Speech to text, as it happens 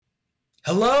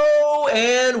Hello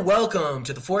and welcome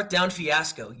to the Fourth Down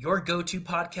Fiasco, your go-to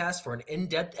podcast for an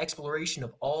in-depth exploration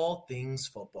of all things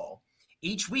football.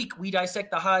 Each week, we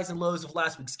dissect the highs and lows of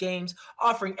last week's games,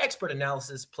 offering expert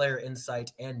analysis, player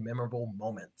insight, and memorable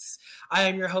moments. I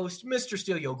am your host, Mr.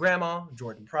 Steal Your Grandma,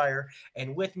 Jordan Pryor,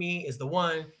 and with me is the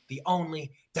one, the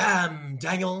only,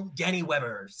 Danny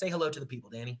Weber. Say hello to the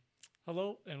people, Danny.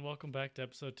 Hello, and welcome back to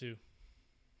episode 2.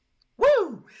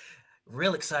 Woo!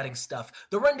 Real exciting stuff.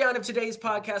 The rundown of today's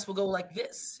podcast will go like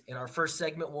this. In our first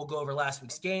segment, we'll go over last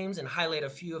week's games and highlight a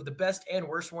few of the best and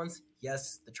worst ones.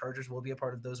 Yes, the Chargers will be a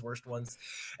part of those worst ones.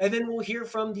 And then we'll hear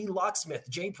from the Locksmith,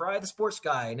 JPry the Sports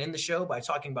Guy, and end the show by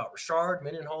talking about Rashard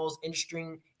Mendenhall's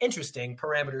interesting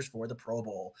parameters for the Pro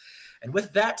Bowl. And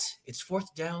with that, it's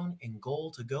fourth down and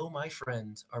goal to go, my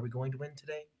friend. Are we going to win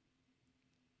today?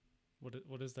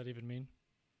 What does that even mean?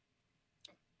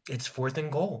 It's fourth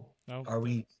and goal. No. Are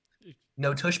we...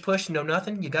 No tush push, no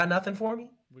nothing? You got nothing for me?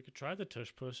 We could try the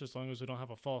tush push as long as we don't have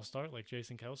a false start like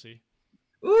Jason Kelsey.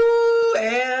 Ooh,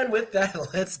 and with that,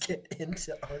 let's get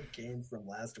into our game from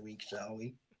last week, shall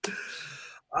we?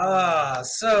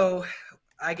 So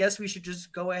I guess we should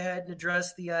just go ahead and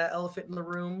address the elephant in the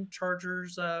room,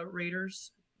 Chargers,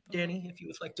 Raiders. Danny, if you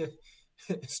would like to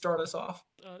start us off.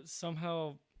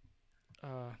 Somehow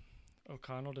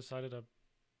O'Connell decided to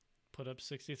put up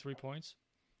 63 points.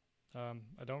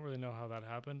 I don't really know how that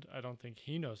happened. I don't think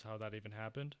he knows how that even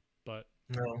happened, but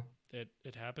no,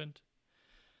 it happened.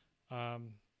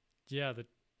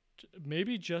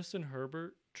 Maybe Justin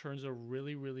Herbert turns a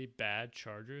really, really bad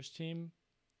Chargers team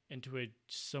into a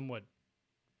somewhat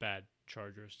bad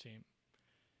Chargers team.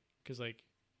 Because,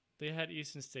 they had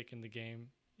Easton Stick in the game.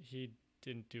 He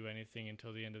didn't do anything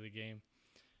until the end of the game.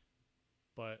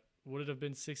 But would it have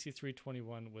been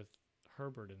 63-21 with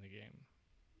Herbert in the game?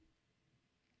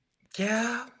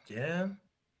 Yeah.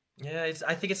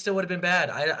 I think it still would have been bad.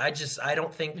 I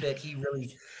don't think that he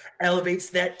really elevates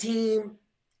that team.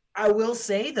 I will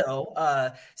say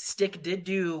though, Stick did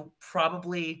do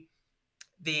probably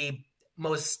the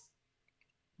most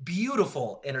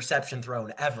beautiful interception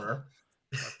thrown ever.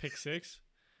 Pick six?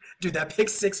 Dude, that pick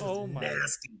six was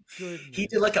nasty. Goodness. He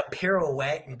did like a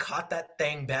pirouette and caught that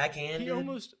thing back in. He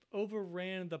almost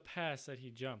overran the pass that he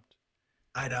jumped.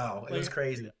 I know. It was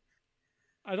crazy.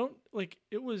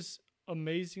 It was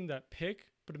amazing, that pick,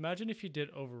 but imagine if he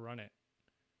did overrun it.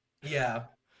 Yeah.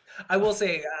 I will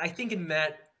say, I think in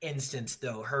that instance,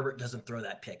 though, Herbert doesn't throw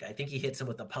that pick. I think he hits him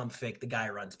with the pump fake, the guy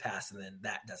runs past, and then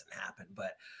that doesn't happen.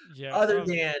 But other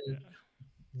than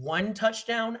one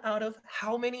touchdown out of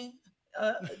how many?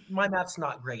 My math's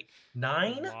not great.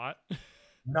 9? A lot.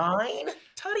 9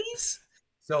 tutties?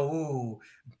 So,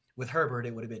 with Herbert,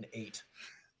 it would have been 8.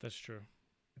 That's true.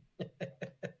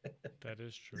 That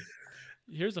is true.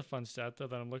 Here's a fun stat, though,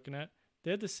 that I'm looking at. They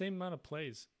had the same amount of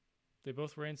plays. They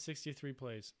both ran 63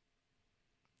 plays.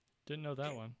 Didn't know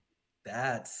that one.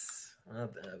 That's a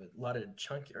lot of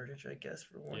chunk yardage, I guess,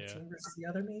 for one team versus the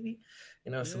other, maybe.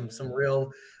 Some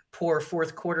real poor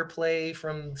fourth quarter play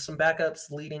from some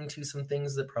backups leading to some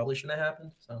things that probably shouldn't have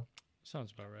happened. So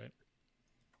sounds about right.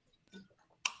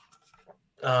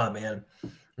 Oh, man.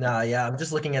 No, yeah, I'm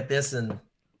just looking at this and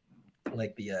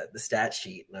the stat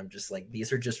sheet, and I'm just like,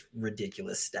 these are just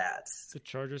ridiculous stats. The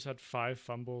Chargers had 5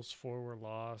 fumbles, 4 were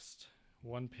lost,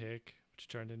 1 pick, which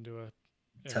turned into a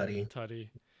tutty.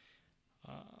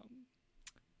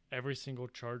 Every single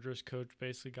Chargers coach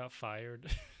basically got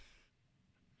fired.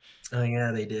 Oh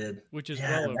yeah, they did, which is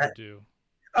well overdue.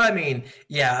 I mean,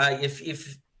 yeah,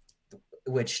 if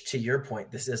which, to your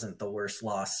point, this isn't the worst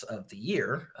loss of the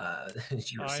year,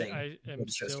 as you were saying. I am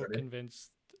still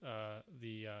convinced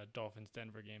the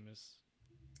Dolphins-Denver game is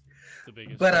the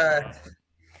biggest. But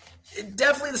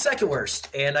definitely the second worst.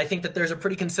 And I think that there's a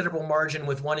pretty considerable margin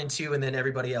with 1 and 2 and then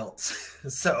everybody else.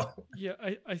 So yeah,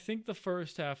 I think the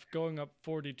first half going up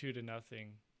 42-0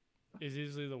 is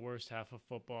easily the worst half of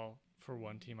football for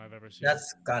one team I've ever seen.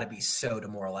 That's got to be so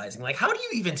demoralizing. Like, how do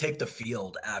you even take the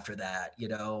field after that?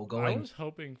 I was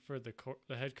hoping for the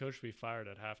head coach to be fired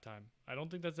at halftime. I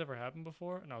don't think that's ever happened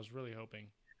before, and I was really hoping.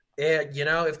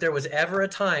 If there was ever a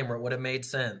time where it would have made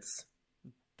sense,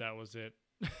 that was it.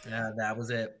 Yeah, that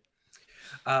was it.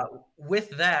 With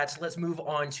that, let's move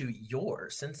on to your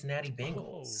Cincinnati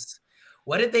Bengals.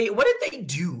 What did they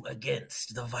do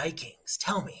against the Vikings?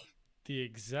 Tell me. The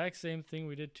exact same thing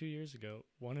we did 2 years ago.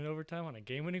 Won in overtime on a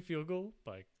game-winning field goal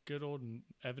by good old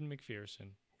Evan McPherson.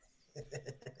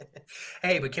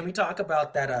 Hey, but can we talk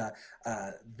about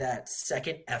that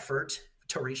second effort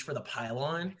to reach for the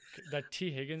pylon? That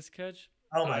T. Higgins catch?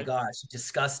 Oh my gosh,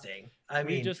 disgusting.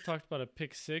 We just talked about a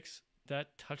pick six.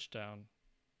 That touchdown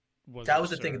was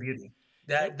a thing of beauty.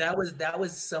 That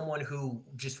was someone who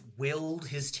just willed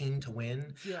his team to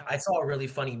win. Yeah. I saw a really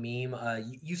funny meme.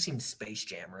 You've seen Space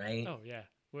Jam, right? Oh yeah.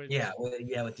 Which, Yeah,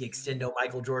 with the extendo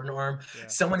Michael Jordan arm. yeah.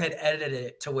 Someone had edited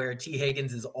it to where T.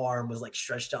 Higgins' arm was like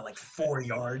stretched out like 4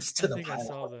 yards to I the think I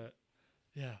saw pylon. that.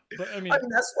 Yeah, but I I mean, mean,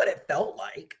 that's what it felt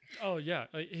like. oh yeah,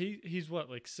 like he's what,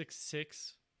 like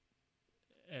 6'6",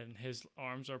 and his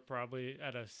arms are probably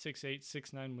at a 6'8",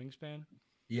 6'9" wingspan.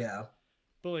 Yeah.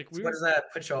 But like So what does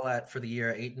that put y'all at for the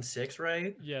year? 8-6,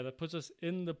 right? yeah, that puts us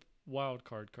in the wild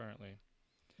card currently.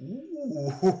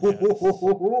 Ooh.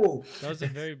 Yes. That was a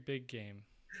very big game.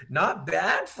 Not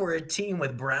bad for a team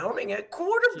with Browning at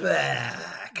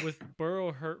quarterback. Yeah. With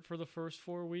Burrow hurt for the first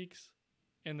 4 weeks,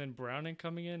 and then Browning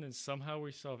coming in, and somehow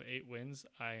we still have 8 wins,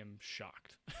 I am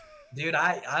shocked. Dude,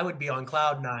 I would be on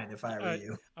cloud 9 if I were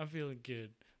you. I'm feeling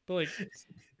good. But like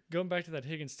going back to that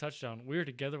Higgins touchdown, we were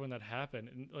together when that happened,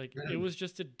 and like it was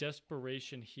just a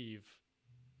desperation heave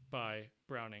by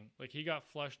Browning. Like he got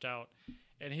flushed out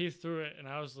and he threw it, and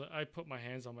I put my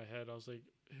hands on my head. I was like,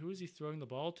 who is he throwing the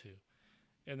ball to?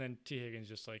 And then T. Higgins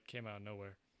just like came out of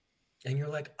nowhere. And you're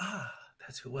like,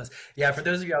 that's who it was. Yeah, for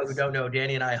those of y'all who don't know,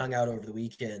 Danny and I hung out over the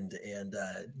weekend, and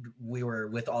we were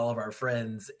with all of our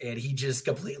friends, and he just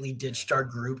completely ditched our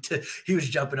group. He was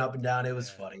jumping up and down. It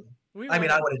was funny. I would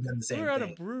have done the same thing. We were at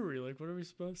a brewery. Like, what are we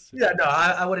supposed to? Yeah, no,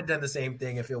 I would have done the same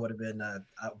thing if it would have been, I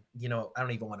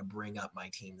don't even want to bring up my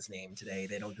team's name today.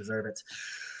 They don't deserve it.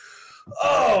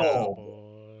 Oh,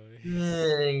 boy.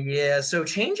 Yeah, so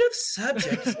change of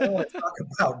subject. I want to talk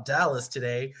about Dallas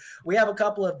today. We have a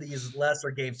couple of these lesser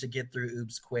games to get through.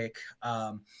 Oops, quick.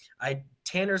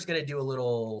 Tanner's going to do a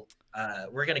little.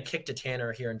 We're going to kick to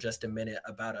Tanner here in just a minute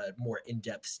about a more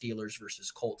in-depth Steelers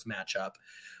versus Colts matchup.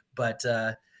 But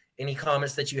any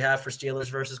comments that you have for Steelers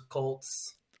versus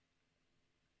Colts?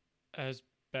 As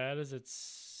bad as it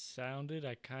sounded,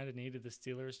 I kind of needed the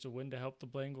Steelers to win to help the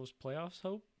Bengals playoffs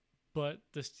hope. But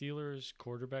the Steelers'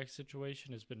 quarterback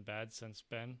situation has been bad since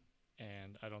Ben,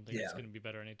 and I don't think it's going to be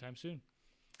better anytime soon.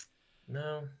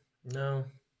 No.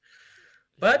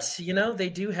 But, they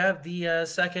do have the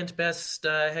second best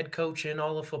head coach in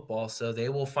all of football, so they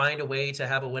will find a way to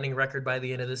have a winning record by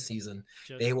the end of the season.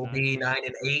 They will be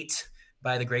 9-8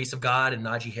 by the grace of God and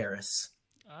Najee Harris.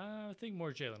 I think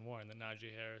more Jalen Warren than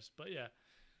Najee Harris, but yeah.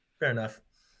 Fair enough.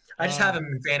 I just have him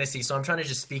in fantasy, so I'm trying to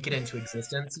just speak it into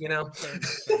existence,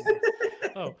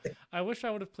 Oh, I wish I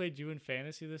would have played you in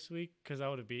fantasy this week because I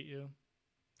would have beat you.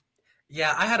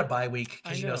 Yeah, I had a bye week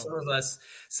because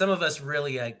some of us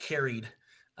really carried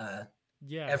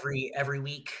every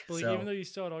week. But even though you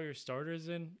still had all your starters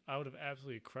in, I would have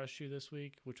absolutely crushed you this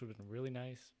week, which would have been really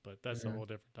nice. But that's a whole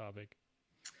different topic.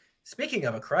 Speaking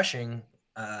of a crushing,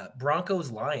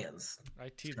 Broncos Lions. I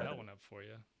teed that one up for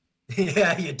you.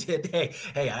 Yeah, you did.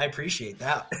 Hey, I appreciate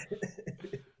that.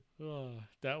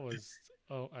 That was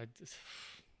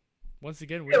once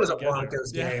again it was a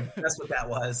Broncos game. That's what that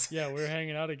was. Yeah, we were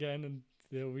hanging out again,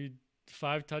 and we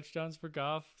 5 touchdowns for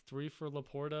Goff, 3 for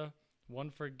Laporta, 1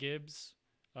 for Gibbs.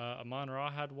 Amon-Ra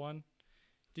had 1.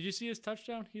 Did you see his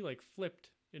touchdown? He flipped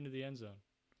into the end zone.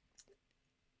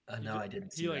 No, I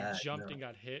didn't see that. He jumped and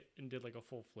got hit and did a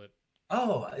full flip.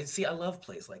 Oh, see, I love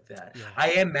plays like that. Yeah.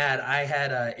 I am mad. I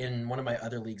had in one of my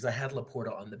other leagues, I had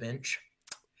Laporta on the bench.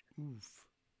 Oof.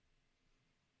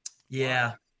 Yeah.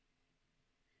 Wow.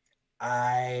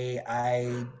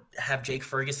 I have Jake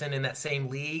Ferguson in that same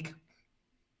league.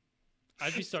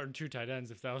 I'd be starting 2 tight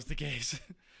ends if that was the case.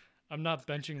 I'm not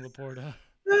benching Laporta.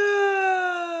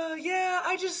 Yeah,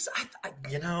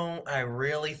 I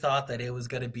really thought that it was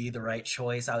going to be the right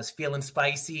choice. I was feeling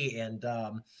spicy, and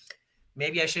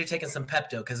maybe I should have taken some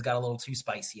Pepto because it got a little too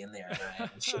spicy in there. And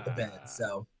I shit the bed.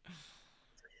 So,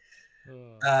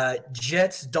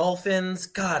 Jets, Dolphins.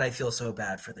 God, I feel so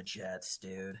bad for the Jets,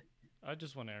 dude. I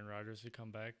just want Aaron Rodgers to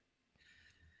come back.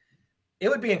 It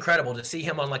would be incredible to see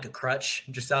him on a crutch,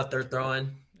 just out there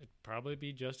throwing. It'd probably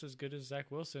be just as good as Zach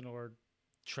Wilson or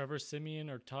Trevor Siemian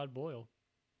or Todd Boyle.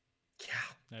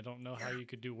 Yeah. I don't know how you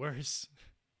could do worse.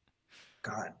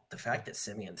 God, the fact that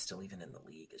Simeon's still even in the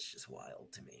league is just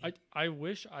wild to me. I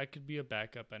wish I could be a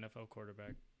backup NFL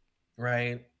quarterback.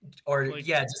 Right. Or,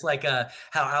 just like how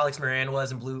Alex Moran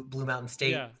was in Blue Mountain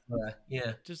State.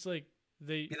 Yeah. Just be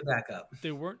the backup.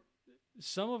 They weren't.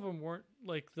 Some of them weren't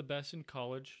the best in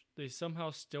college. They somehow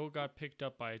still got picked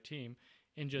up by a team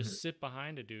and just sit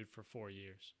behind a dude for 4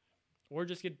 years, or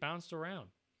just get bounced around.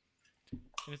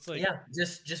 And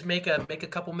it's just make a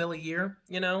couple mil a year,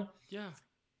 Yeah.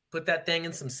 Put that thing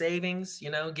in some savings,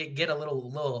 get a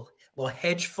little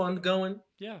hedge fund going.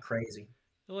 Yeah. Crazy.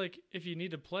 If you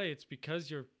need to play, it's because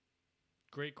your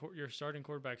starting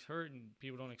quarterback's hurt and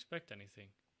people don't expect anything.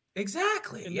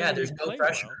 Exactly. And then Yeah, when there's you no play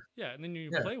pressure. well, and then you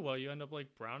Yeah. play well, you end up like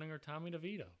Browning or Tommy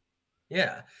DeVito.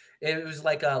 Yeah. It was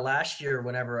like last year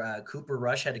whenever Cooper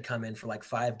Rush had to come in for like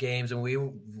 5 games, and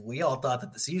we all thought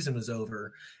that the season was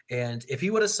over. And if he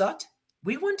would have sucked,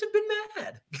 we wouldn't have been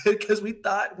mad because we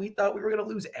thought we were going to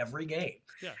lose every game.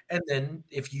 Yeah. And then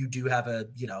if you do have a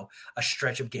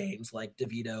stretch of games like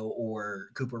DeVito or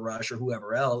Cooper Rush or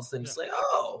whoever else, then it's like,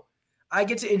 oh, I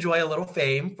get to enjoy a little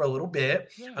fame for a little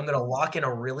bit. Yeah. I'm going to lock in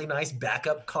a really nice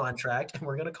backup contract, and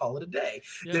we're going to call it a day.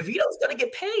 Yeah. DeVito's going to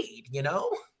get paid,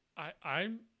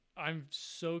 I'm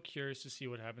so curious to see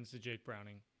what happens to Jake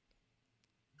Browning.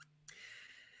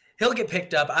 He'll get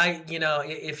picked up.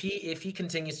 If he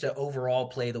continues to overall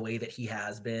play the way that he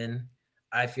has been,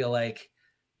 I feel like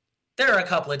there are a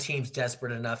couple of teams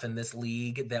desperate enough in this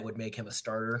league that would make him a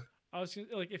starter. I was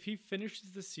like, if he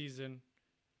finishes the season,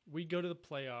 we go to the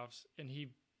playoffs, and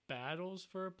he battles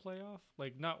for a playoff,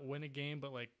 like not win a game,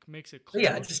 but like makes it close.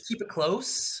 Yeah, just keep it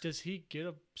close. Does he get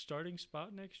a starting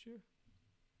spot next year?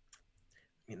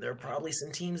 I mean, there are probably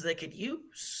some teams that could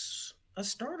use a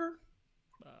starter.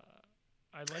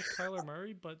 I like Kyler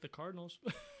Murray, but the Cardinals.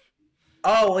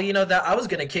 Oh, well, that I was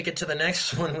going to kick it to the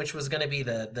next one, which was going to be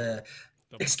the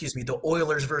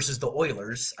Oilers versus the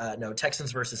Oilers. No,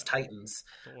 Texans versus Titans.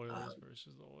 The Oilers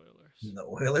versus the Oilers. The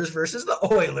Oilers versus the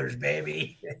Oilers,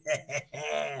 baby.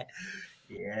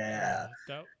 Yeah.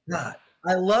 God,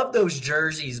 I love those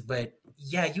jerseys, but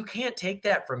yeah, you can't take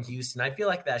that from Houston. I feel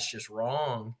like that's just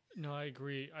wrong. No, I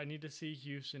agree. I need to see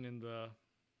Houston in the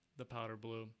powder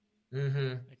blue.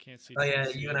 Mm-hmm. I can't see. Oh yeah,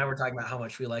 you and I were talking about how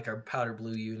much we like our powder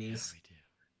blue unis.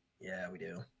 Yeah, we do.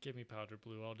 Yeah, we do. Give me powder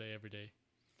blue all day, every day.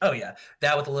 Oh yeah,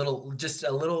 that with a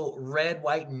little red,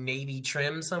 white, and navy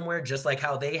trim somewhere, just like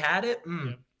how they had it.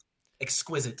 Yep.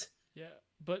 Exquisite. Yeah,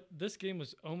 but this game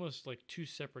was almost like 2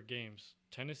 separate games.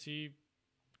 Tennessee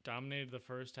dominated the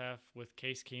first half with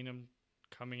Case Keenum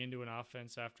coming into an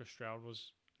offense after Stroud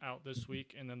was out this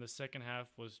week, and then the second half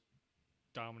was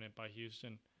dominant by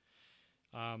Houston.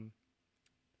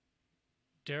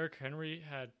 Derrick Henry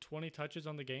had 20 touches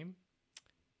on the game.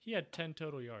 He had 10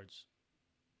 total yards.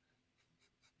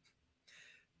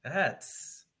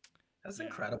 That's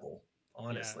incredible,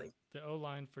 honestly. Yeah, the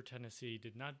O-line for Tennessee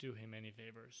did not do him any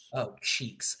favors. Oh,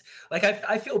 cheeks. Like,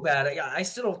 I feel bad. I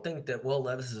still don't think that Will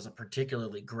Levis is a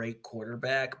particularly great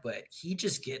quarterback, but he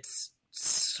just gets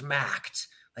smacked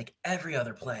like every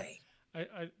other play.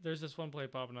 There's this one play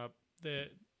popping up. There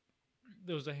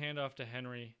was a handoff to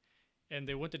Henry, and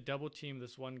they went to double team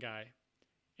this one guy,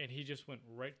 and he just went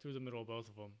right through the middle of both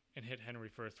of them and hit Henry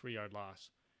for a 3-yard loss.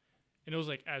 And it was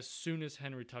like as soon as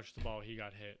Henry touched the ball, he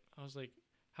got hit. I was like,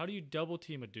 how do you double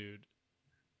team a dude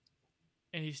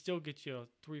and he still gets you a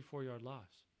 3-4 yard loss?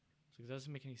 It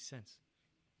doesn't make any sense.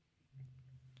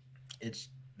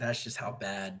 That's just how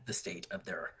bad the state of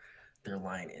their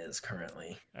line is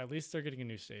currently. At least they're getting a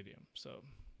new stadium, so.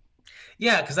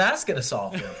 Yeah, because that's going to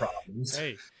solve their problems.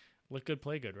 Hey, look good,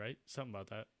 play good, right? Something about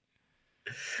that.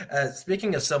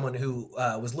 Speaking of someone who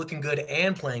was looking good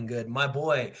and playing good, my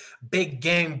boy, big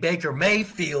game Baker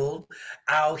Mayfield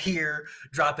out here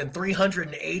dropping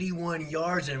 381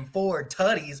 yards and 4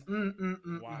 tutties.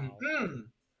 Wow.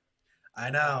 I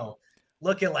know.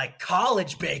 Looking like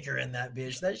college Baker in that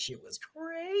bitch. That shit was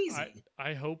crazy.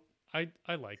 I hope I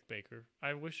like Baker.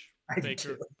 I wish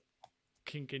Baker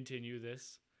can continue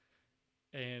this,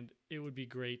 and it would be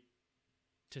great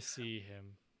to see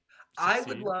him succeed. I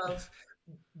would love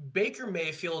Baker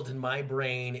Mayfield in my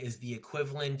brain is the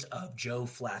equivalent of Joe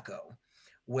Flacco,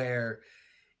 where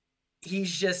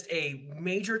he's just a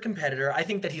major competitor. I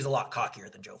think that he's a lot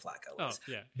cockier than Joe Flacco is.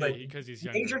 Oh, yeah. But because he's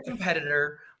younger. Major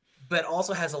competitor, but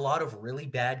also has a lot of really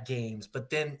bad games. But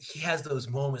then he has those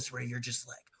moments where you're just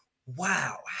like,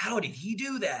 wow, how did he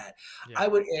do that?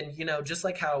 Yeah. Just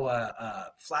like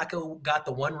how Flacco got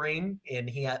the 1 ring, and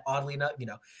he had, oddly enough,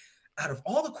 out of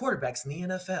all the quarterbacks in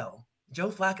the NFL, Joe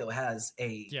Flacco has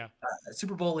a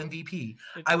Super Bowl MVP.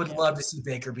 I would love to see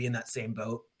Baker be in that same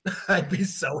boat. I'd be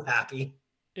so happy.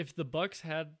 If the Bucs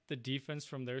had the defense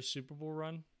from their Super Bowl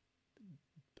run,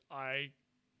 I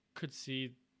could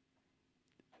see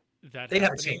that they'd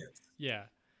happening. Have a chance. Yeah.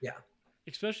 Yeah.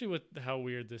 Especially with how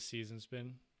weird this season's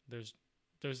been. There's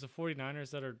the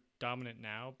 49ers that are dominant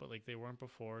now, but like they weren't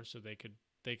before, so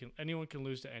anyone can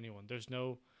lose to anyone.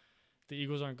 The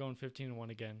Eagles aren't going 15-1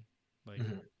 again. Like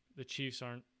the Chiefs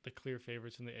aren't the clear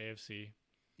favorites in the AFC.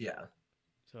 Yeah.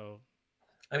 So,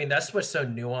 I mean, that's what's so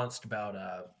nuanced about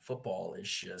football is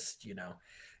just,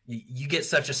 you get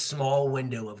such a small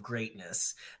window of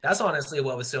greatness. That's honestly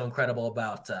what was so incredible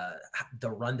about the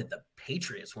run that the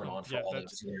Patriots went on for all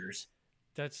those years.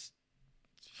 I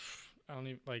don't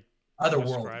even like.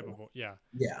 Otherworldly. indescribable. Yeah.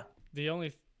 Yeah. The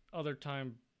only other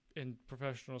time in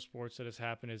professional sports that has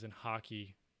happened is in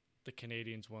hockey. The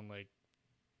Canadians won like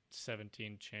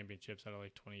 17 championships out of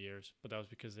like 20 years, but that was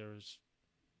because there was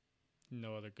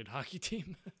no other good hockey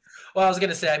team. Well, I was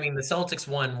gonna say, I mean, the Celtics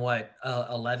won what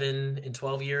 11 in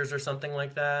 12 years or something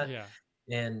like that, Yeah.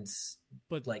 and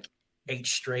But like 8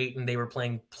 straight, and they were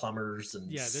playing plumbers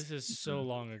yeah, this is so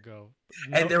long ago.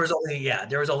 and there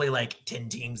was only like 10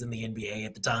 teams in the NBA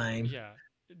at the time. Yeah,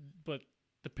 but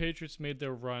the Patriots made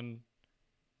their run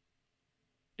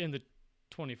in the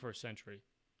 21st century.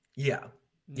 Yeah.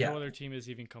 No other team has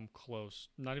even come close.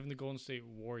 Not even the Golden State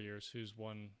Warriors, who's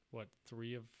won, what,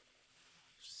 3 of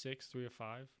 6, 3 of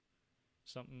 5?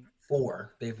 Something.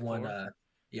 4. They've won,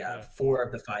 4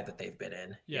 of the 5 that they've been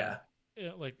in. Yeah.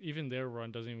 Like, even their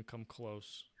run doesn't even come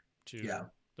close to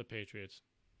the Patriots.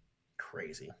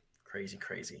 Crazy.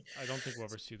 I don't think we'll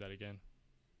ever see that again.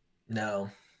 No,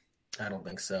 I don't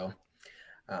think so.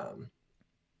 But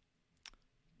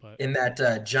in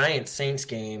that Giant Saints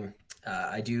game,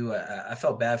 I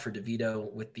felt bad for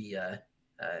DeVito with the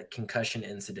concussion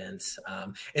incident.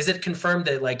 Is it confirmed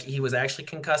that like he was actually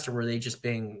concussed, or were they just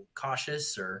being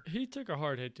cautious? Or he took a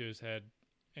hard hit to his head.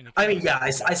 I mean, yeah,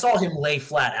 I saw him lay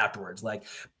flat afterwards. Like,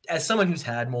 as someone who's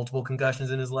had multiple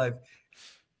concussions in his life,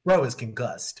 bro is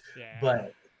concussed. Yeah.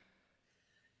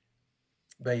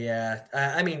 But yeah,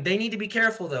 I mean, they need to be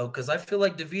careful though, because I feel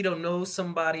like DeVito knows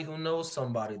somebody who knows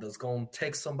somebody that's going to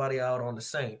take somebody out on the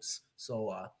Saints.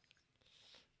 So,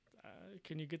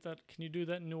 can you get that? Can you do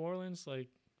that in New Orleans? Like,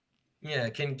 yeah,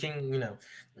 can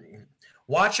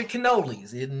watch your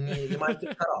cannolis? You might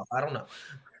get cut off. I don't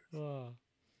know.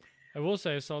 I will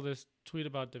say I saw this tweet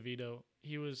about DeVito.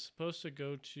 He was supposed to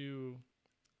go to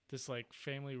this like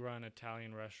family-run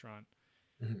Italian restaurant,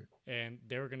 and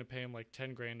they were going to pay him like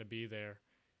 $10,000 to be there.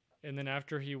 And then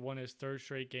after he won his 3rd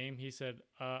straight game, he said,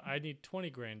 "I need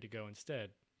 $20,000 to go instead,"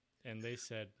 and they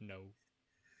said no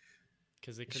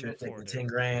because they couldn't afford it.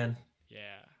 $10,000.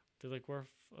 Yeah, they're like, we're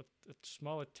a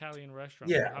small Italian restaurant.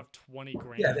 Yeah, we have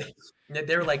 $20,000. Yeah,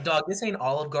 they're like, dog, this ain't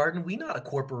Olive Garden. We not a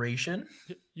corporation.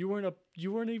 You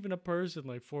weren't even a person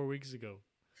like 4 weeks ago,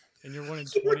 and you're winning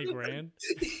 $20,000.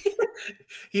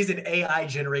 He's an AI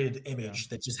generated image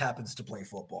that just happens to play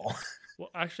football.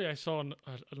 Well, actually, I saw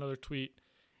another tweet.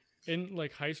 In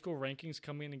like high school rankings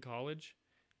coming in college,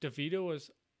 DeVito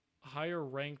was higher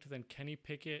ranked than Kenny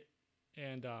Pickett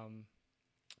and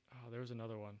there was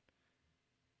another one.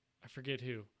 I forget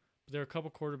who. But there are a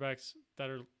couple quarterbacks that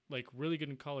are like really good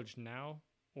in college now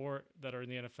or that are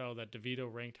in the NFL that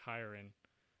DeVito ranked higher in.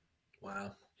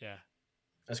 Wow. Yeah.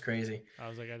 That's crazy. I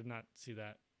was like, I did not see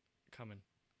that coming.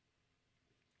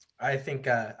 I think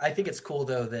it's cool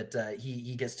though that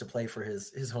he gets to play for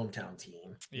his hometown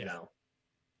team, you know.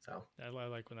 So I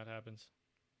like when that happens.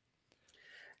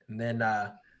 And then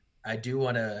I do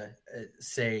want to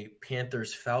say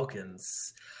Panthers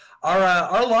Falcons.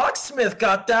 Our locksmith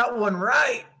got that one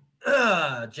right.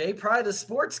 JPry the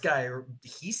Sports Guy.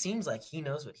 He seems like he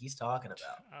knows what he's talking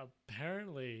about.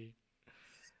 Apparently,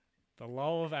 the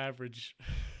law of average.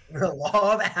 The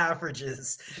law of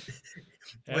averages.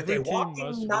 With a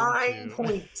whopping 9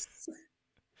 points.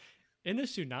 In a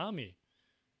tsunami,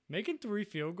 making 3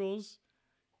 field goals.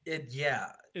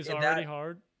 Is already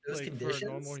hard. Those like, for a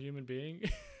normal human being.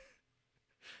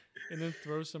 And then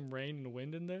throw some rain and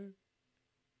wind in there.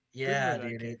 Yeah,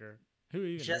 dude. Kicker. Who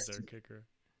even is their kicker?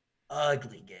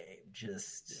 Ugly game.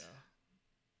 Just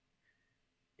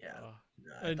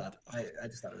I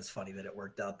just thought it was funny that it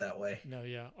worked out that way. No,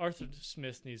 yeah. Arthur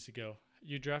Smith needs to go.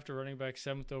 You draft a running back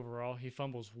 7th overall. He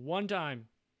fumbles 1 time,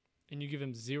 and you give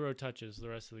him 0 touches the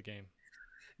rest of the game.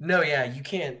 No, yeah, you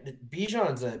can't.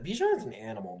 Bijan's an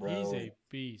animal, bro. He's a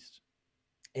beast.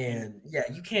 And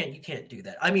yeah, you can't do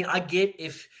that. I mean, I get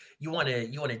if you want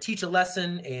to teach a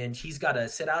lesson and he's got to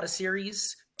sit out a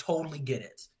series, totally get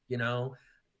it, you know.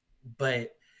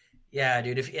 But yeah,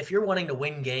 dude, if you're wanting to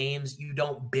win games, you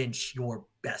don't bench your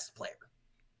best player.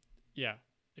 Yeah,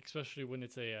 especially when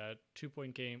it's a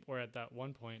 2-point game or at that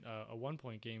 1 point, a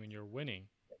 1-point game and you're winning.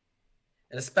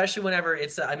 And especially whenever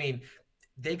it's, I mean,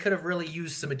 they could have really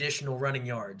used some additional running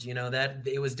yards, you know, that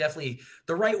it was definitely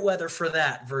the right weather for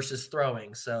that versus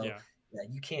throwing. So yeah,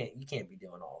 you can't be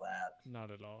doing all that. Not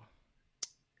at all.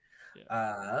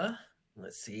 Yeah.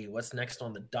 Let's see what's next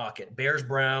on the docket. Bears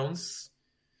Browns.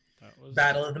 That was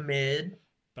Battle of the Mid.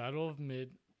 Battle of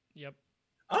Mid. Yep.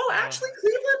 Oh, actually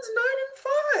Cleveland's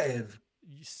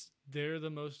 9-5. They're the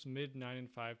most mid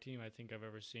 9-5 team I think I've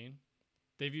ever seen.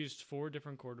 They've used 4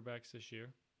 different quarterbacks this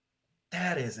year.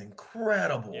 That is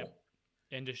incredible. Yep.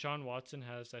 And Deshaun Watson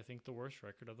has, I think, the worst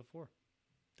record of the 4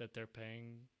 that they're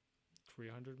paying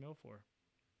 $300 million for.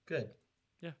 Good.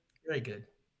 Yeah. Very good.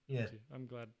 Yeah. I'm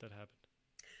glad that happened.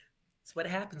 That's what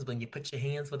happens when you put your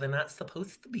hands where they're not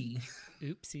supposed to be.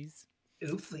 Oopsies.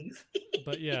 Oopsies.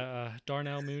 But yeah,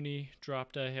 Darnell Mooney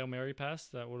dropped a Hail Mary pass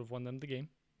that would have won them the game.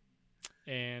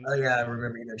 And oh yeah, I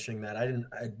remember you mentioning that.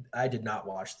 I did not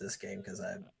watch this game because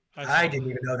I didn't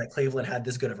even know that Cleveland had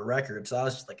this good of a record. So I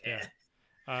was just like,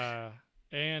 eh.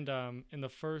 And in the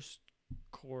first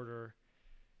quarter,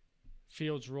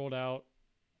 Fields rolled out,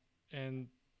 and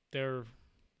their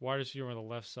wide receiver on the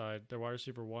left side, their wide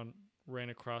receiver one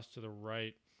ran across to the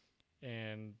right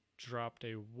and dropped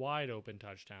a wide open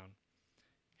touchdown.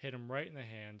 Hit him right in the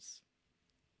hands.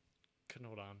 Couldn't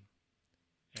hold on.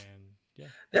 And yeah.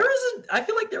 I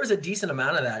feel like there was a decent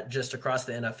amount of that just across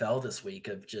the NFL this week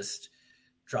of just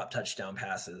drop touchdown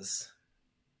passes.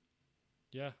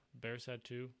 Yeah, Bears had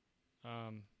 2.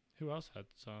 Who else had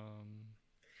some?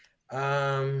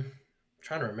 I'm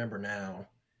trying to remember now.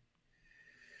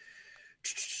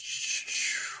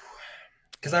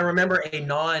 Because I remember a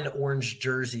non-orange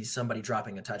jersey, somebody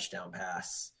dropping a touchdown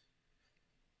pass.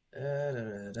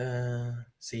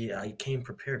 See, I came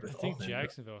prepared with all I think them.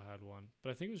 Jacksonville had one,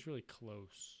 but I think it was really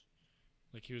close.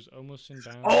 Like he was almost in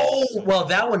bounds. Oh, well,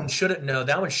 that one should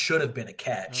have been a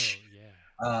catch.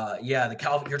 Oh, yeah.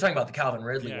 You're talking about the Calvin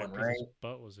Ridley one, right? His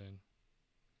butt was in.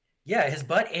 Yeah, his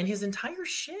butt and his entire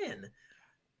shin.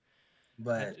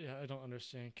 But I don't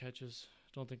understand catches.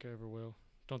 Don't think I ever will.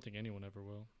 Don't think anyone ever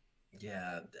will.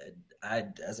 Yeah,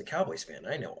 as a Cowboys fan,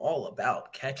 I know all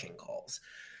about catching calls.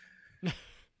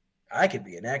 I could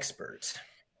be an expert.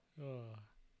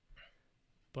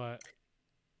 But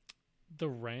the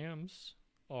Rams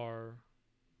are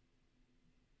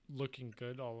looking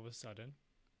good all of a sudden.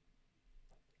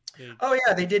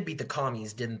 They did beat the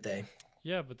Commies, didn't they?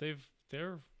 Yeah, but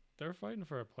they're fighting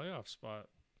for a playoff spot.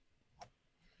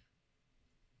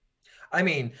 I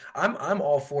mean, I'm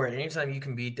all for it. Anytime you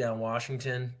can beat down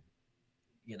Washington,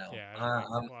 Yeah, I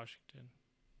don't like Washington.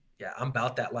 Yeah, I'm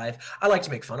about that life. I like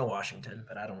to make fun of Washington,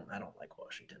 but I don't like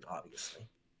Washington, obviously.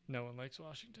 No one likes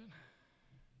Washington.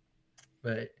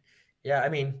 But yeah, I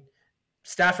mean,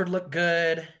 Stafford looked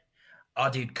good. Oh,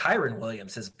 dude, Kyron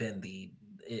Williams has been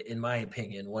in my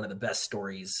opinion, one of the best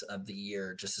stories of the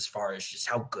year, just as far as just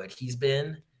how good he's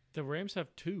been. The Rams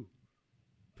have 2.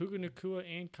 Puka Nacua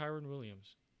and Kyron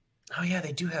Williams. Oh yeah,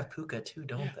 they do have Puka too,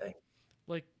 don't they?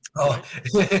 Like,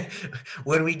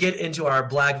 when we get into our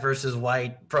black versus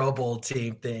white Pro Bowl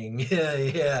team thing,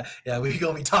 yeah, we're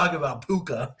gonna be talking about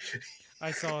Puka.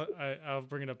 I'll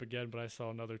bring it up again, but I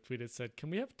saw another tweet that said, "Can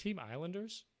we have Team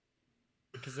Islanders?"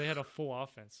 Because they had a full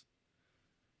offense.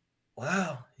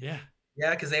 Wow. Yeah.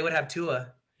 Yeah, because they would have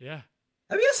Tua. Yeah.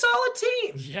 That'd be a solid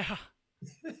team. Yeah.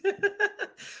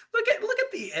 Look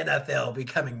at the NFL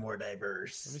becoming more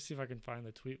diverse. Let me see if I can find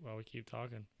the tweet while we keep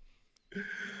talking.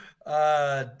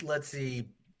 Let's see.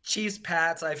 Chiefs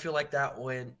Pats, I feel like that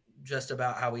went just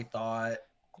about how we thought.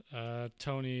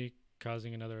 Tony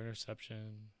causing another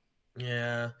interception.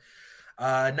 Yeah.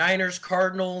 Niners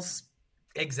Cardinals,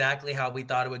 exactly how we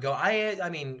thought it would go. I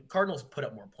mean, Cardinals put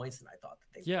up more points than I thought that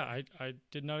they would. Yeah, I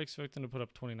did not expect them to put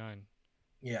up 29.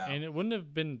 Yeah. And it wouldn't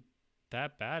have been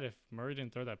that bad if Murray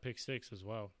didn't throw that pick 6 as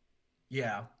well.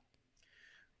 Yeah.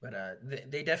 But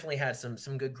they definitely had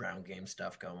some good ground game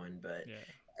stuff going. But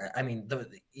yeah. I mean,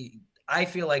 I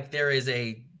feel like there is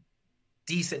a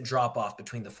decent drop off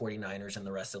between the 49ers and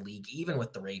the rest of the league, even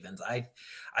with the Ravens. I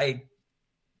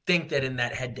think that in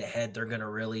that head to head, they're going to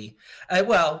really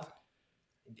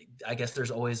I guess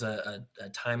there's always a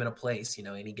time and a place,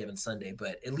 any given Sunday.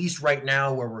 But at least right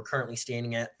now, where we're currently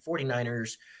standing at,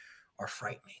 49ers are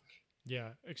frightening. Yeah,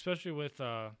 especially with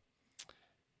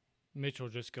Mitchell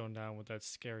just going down with that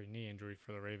scary knee injury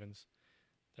for the Ravens.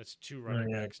 That's 2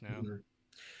 running backs now. Mm-hmm.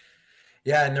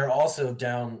 Yeah, and they're also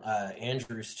down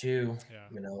Andrews too. Yeah,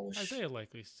 Isaiah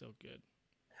Likely's still good.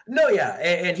 No, yeah,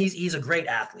 and he's a great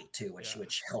athlete too,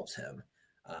 which helps him.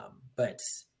 But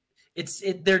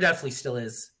there definitely still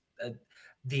is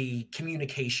the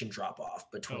communication drop off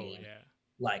between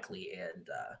Likely and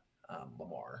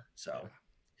Lamar. So.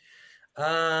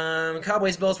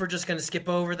 Cowboys Bills, we're just going to skip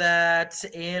over that.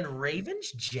 And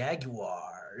Ravens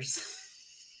Jaguars.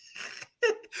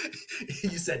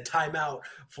 You said timeout,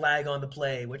 flag on the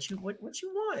play. What you want?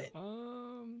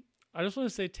 I just want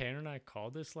to say Tanner and I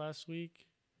called this last week.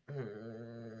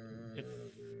 If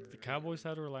the Cowboys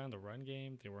had to rely on the run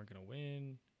game, they weren't going to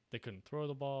win. They couldn't throw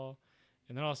the ball.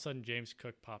 And then all of a sudden James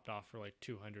Cook popped off for like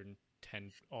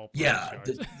 210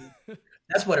 yards.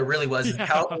 That's what it really was. Yeah.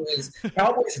 Cowboys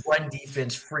run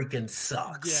defense freaking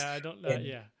sucks. Yeah, I don't know. And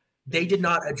yeah. They did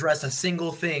not address a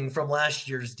single thing from last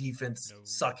year's defense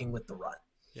sucking with the run.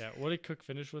 Yeah, what did Cook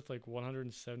finish with? Like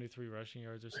 173 rushing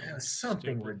yards or It something was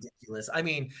something stupid. ridiculous. I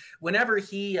mean, whenever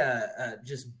he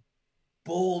just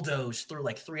bulldozed through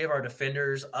like three of our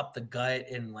defenders up the gut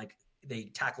and like they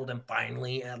tackled him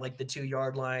finally at like the 2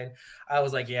 yard line, I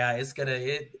was like, yeah,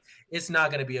 it's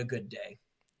not gonna be a good day.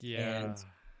 Yeah. And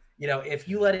if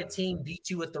you let a team beat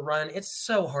you with the run, it's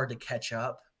so hard to catch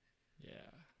up. Yeah.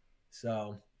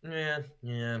 So yeah.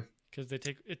 Because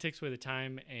it takes away the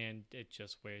time and it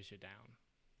just wears you down.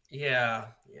 Yeah.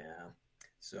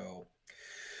 So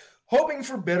hoping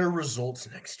for better results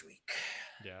next week.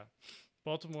 Yeah.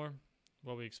 Baltimore,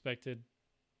 what we expected.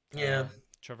 Yeah.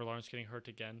 Trevor Lawrence getting hurt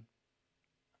again.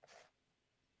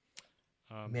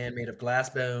 Man made of glass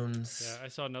bones. Yeah, I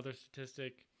saw another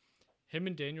statistic. Him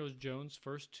and Daniel Jones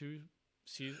first three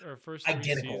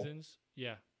Identical. seasons.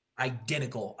 Yeah.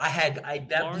 Identical. That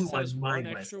Lawrence blew my has mind.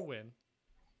 one extra win.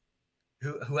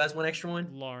 Who has one extra win?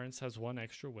 Lawrence has one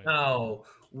extra win. Oh,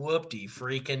 whoop-de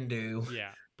freaking do.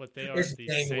 Yeah, but they are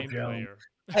the same player.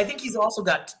 I think he's also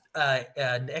got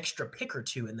an extra pick or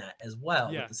two in that as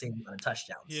well, with the same amount of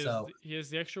touchdowns. He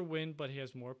has the extra win, but he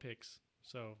has more picks.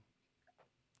 So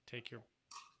take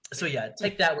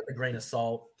that with a grain of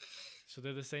salt. So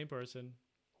they're the same person.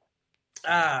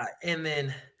 And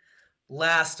then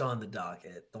last on the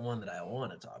docket, the one that I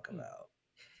want to talk about,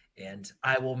 and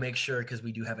I will make sure, because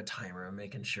we do have a timer, I'm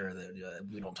making sure that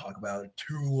we don't talk about it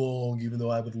too long, even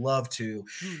though I would love to.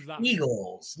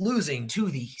 Eagles losing to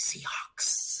the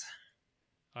Seahawks.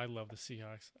 I love the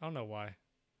Seahawks. I don't know why.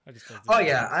 I just love the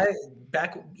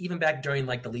Seahawks. Back during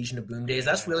like the Legion of Boom days,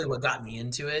 that's really what got me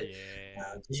into it. Yeah.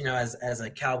 As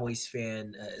a Cowboys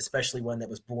fan, especially one that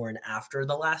was born after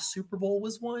the last Super Bowl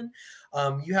was won,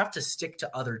 you have to stick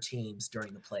to other teams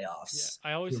during the playoffs.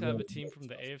 Yeah, I always have a team from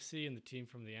the AFC and the team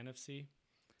from the NFC.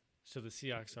 So the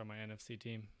Seahawks are my NFC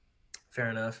team.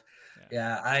 Fair enough.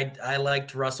 Yeah, I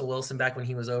liked Russell Wilson back when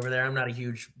he was over there. I'm not a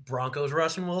huge Broncos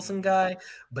Russell Wilson guy,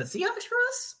 but Seahawks for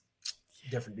us,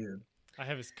 different dude. I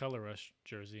have his Color Rush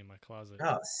jersey in my closet.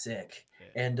 Oh, sick.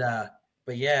 Yeah. And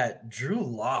but yeah, Drew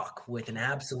Lock with an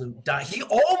absolute he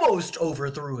almost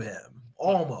overthrew him.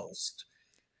 Almost.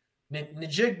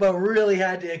 Njigba really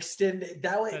had to extend it.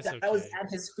 That was at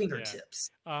his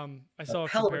fingertips. Yeah. I saw a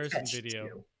comparison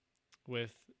video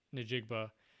with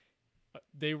Njigba.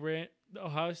 The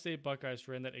Ohio State Buckeyes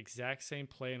ran that exact same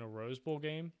play in a Rose Bowl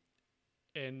game,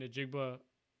 and Njigba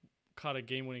caught a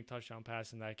game-winning touchdown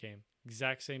pass in that game.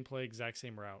 Exact same play, exact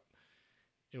same route.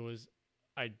 It was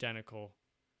identical.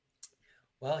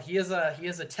 Well, he is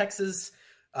a Texas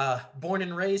born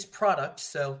and raised product,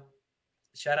 so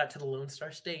shout out to the Lone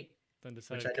Star State. Then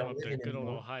decided to come up to good old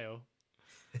Ohio.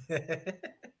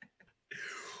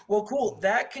 Well, cool.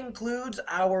 That concludes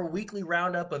our weekly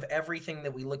roundup of everything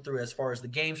that we looked through as far as the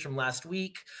games from last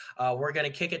week. We're going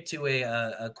to kick it to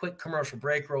a quick commercial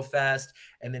break real fast,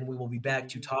 and then we will be back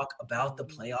to talk about the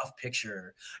playoff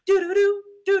picture. Do-do-do,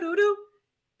 do-do-do.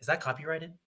 Is that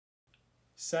copyrighted?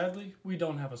 Sadly, we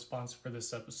don't have a sponsor for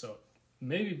this episode.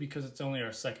 Maybe because it's only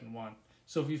our second one.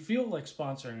 So if you feel like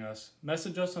sponsoring us,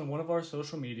 message us on one of our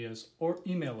social medias or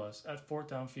email us at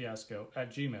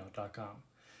fourthdownfiasco@gmail.com.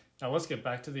 Now let's get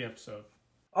back to the episode.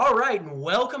 All right, and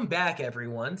welcome back,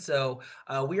 everyone. So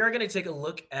we are going to take a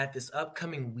look at this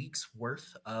upcoming week's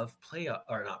worth of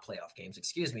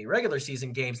regular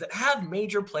season games that have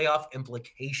major playoff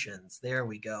implications. There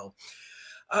we go.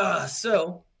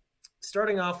 So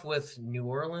starting off with New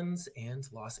Orleans and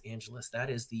Los Angeles. That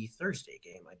is the Thursday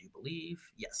game, I do believe.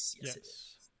 Yes. It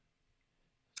is.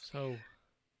 So,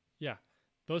 yeah,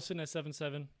 both sitting at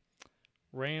 7-7.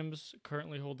 Rams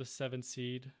currently hold the 7th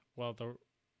seed, while the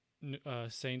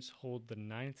Saints hold the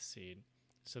 9th seed.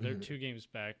 So they're 2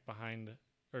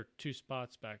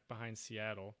 spots back behind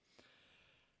Seattle.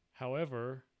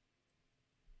 However,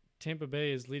 Tampa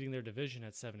Bay is leading their division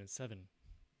at 7-7.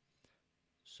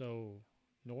 So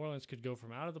New Orleans could go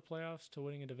from out of the playoffs to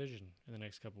winning a division in the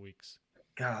next couple weeks.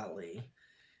 Golly.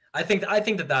 I think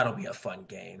that that'll be a fun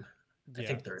game. Yeah. I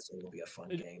think Thursday will be a fun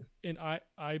game. And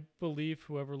I believe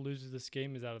whoever loses this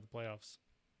game is out of the playoffs.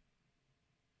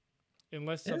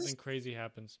 Unless something crazy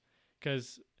happens.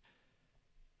 Because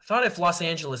I thought if Los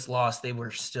Angeles lost, they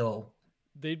were still...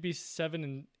 They'd be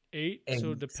 7-8. So it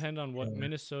would depend on what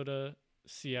Minnesota,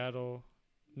 Seattle,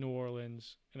 New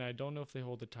Orleans, and I don't know if they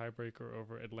hold the tiebreaker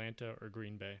over Atlanta or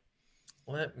Green Bay.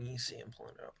 Let me see. I'm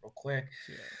pulling it up real quick.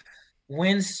 Yeah.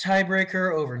 Wins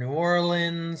tiebreaker over New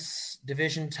Orleans.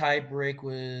 Division tiebreak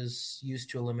was used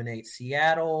to eliminate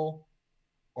Seattle,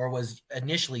 or was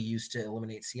initially used to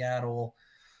eliminate Seattle.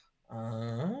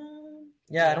 I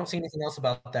don't see anything else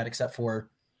about that except for,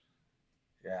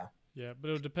 Yeah, but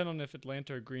it would depend on if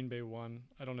Atlanta or Green Bay won.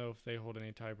 I don't know if they hold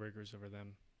any tiebreakers over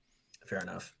them. Fair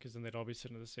enough. Because then they'd all be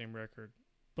sitting at the same record.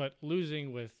 But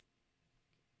losing with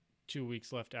 2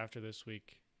 weeks left after this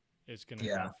week is going to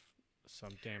have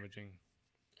some damaging.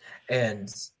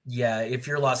 And yeah, if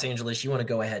you're Los Angeles, you want to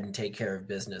go ahead and take care of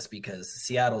business because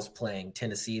Seattle's playing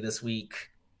Tennessee this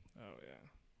week. Oh, yeah.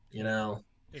 You know?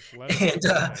 And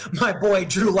my boy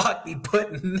Drew Lock be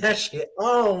putting that shit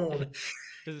on.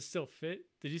 Does it still fit?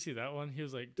 Did you see that one? He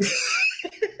was like...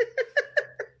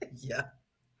 Yeah.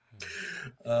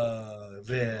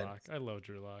 Man. I love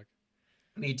Drew Lock.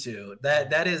 Me too.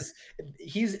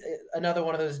 He's another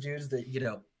one of those dudes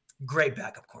that, great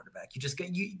backup quarterback. You just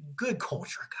get good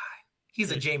culture guy.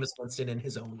 He's a Jameis Winston in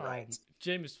his own right.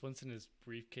 Jameis Winston, his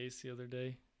briefcase the other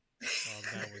day. Oh,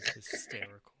 that was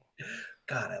hysterical.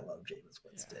 God, I love Jameis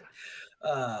Winston.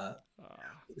 Yeah.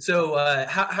 So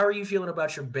how are you feeling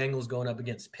about your Bengals going up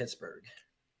against Pittsburgh?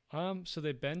 So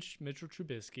they benched Mitchell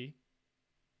Trubisky.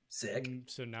 Sick.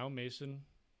 So now Mason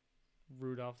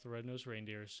Rudolph the Red-Nosed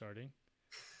Reindeer is starting.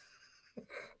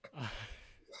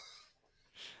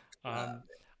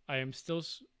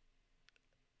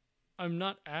 I'm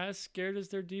not as scared as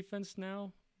their defense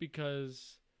now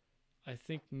because I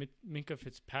think Minkah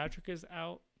Fitzpatrick is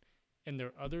out and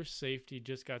their other safety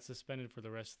just got suspended for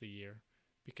the rest of the year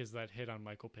because of that hit on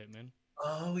Michael Pittman.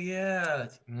 Oh, yeah.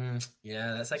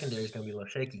 Yeah, that secondary is going to be a little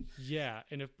shaky. Yeah,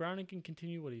 and if Browning can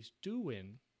continue what he's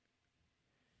doing,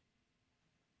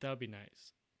 that would be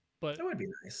nice. But that would be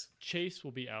nice. Chase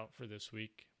will be out for this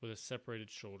week with a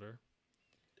separated shoulder.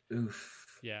 Oof.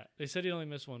 Yeah, they said he only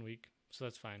missed 1 week, so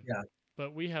that's fine. Yeah.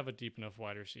 But we have a deep enough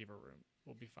wide receiver room.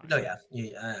 We'll be fine. Oh, yeah.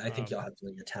 I think you'll have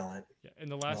plenty of talent. Yeah,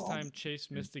 and the last time Chase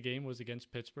missed a game was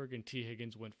against Pittsburgh, and T.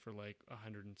 Higgins went for like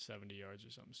 170 yards or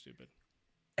something stupid.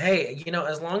 Hey,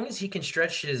 as long as he can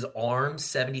stretch his arms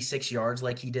 76 yards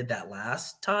like he did that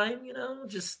last time,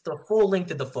 just the full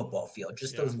length of the football field,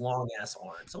 just those long-ass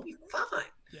arms, he'll be fine.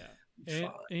 Yeah.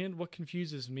 And what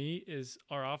confuses me is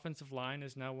our offensive line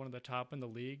is now one of the top in the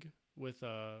league with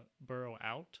Burrow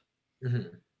out,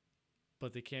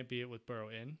 but they can't beat it with Burrow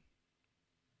in.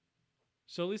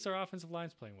 So at least our offensive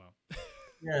line's playing well.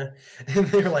 Yeah, and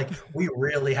they're like, we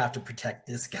really have to protect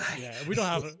this guy. Yeah, we don't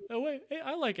have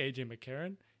I like AJ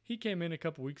McCarron. He came in a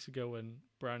couple weeks ago when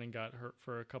Browning got hurt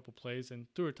for a couple plays and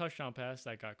threw a touchdown pass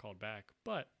that got called back.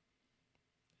 But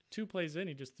 2 plays in,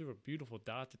 he just threw a beautiful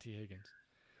dot to T. Higgins.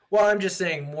 Well, I'm just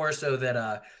saying more so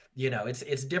that,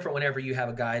 it's different whenever you have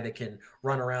a guy that can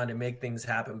run around and make things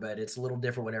happen, but it's a little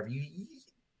different whenever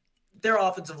their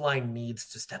offensive line needs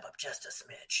to step up just a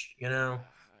smidge,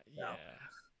 Yeah.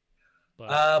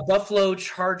 But, Buffalo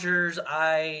Chargers,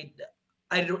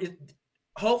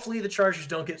 hopefully the Chargers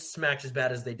don't get smacked as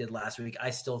bad as they did last week.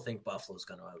 I still think Buffalo's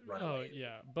going to run away. Oh,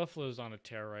 yeah. Buffalo's on a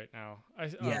tear right now.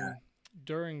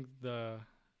 During the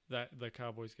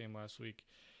Cowboys game last week,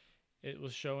 it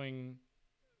was showing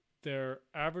their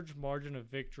average margin of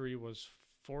victory was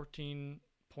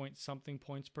 14-point-something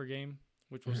points per game,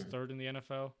 which was third in the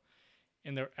NFL.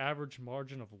 And their average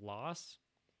margin of loss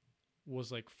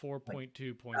was like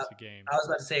 4.2 points a game. I was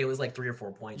about to say it was like 3 or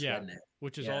 4 points, wasn't it?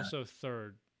 Which is also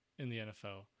third in the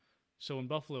NFL. So when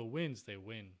Buffalo wins, they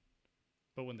win.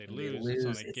 But when they lose, it's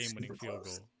on a game-winning field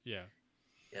goal. Yeah.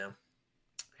 Yeah.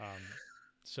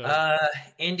 So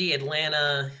Indy,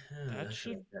 Atlanta.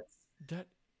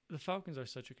 The Falcons are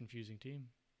such a confusing team.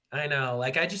 I know. I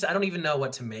don't even know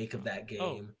what to make of that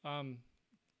game.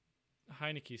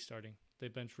 Heineke's starting. They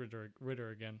bench Ritter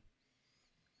again.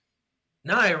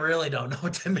 No, I really don't know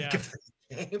what to make of this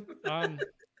game.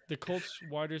 The Colts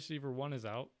wide receiver 1 is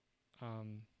out.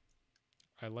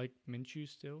 I like Minshew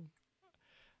still.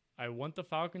 I want the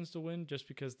Falcons to win just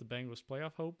because the Bengals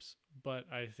playoff hopes, but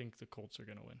I think the Colts are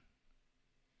going to win.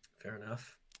 Fair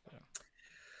enough.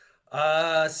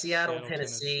 Yeah. Seattle,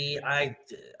 Tennessee. I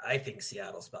think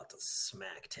Seattle's about to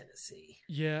smack Tennessee.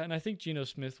 Yeah, and I think Geno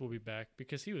Smith will be back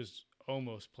because he was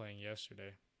almost playing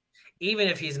yesterday. Even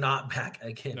if he's not back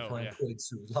again, my boy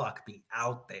Lock be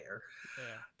out there.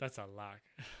 Yeah, that's a lock.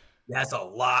 That's a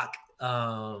lock.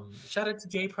 Shout out to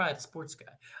JPry the Sports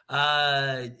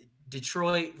Guy.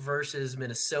 Detroit versus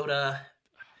Minnesota.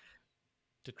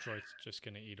 Detroit's just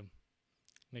going to eat them.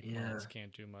 Nick Mullins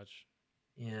can't do much.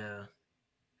 Yeah.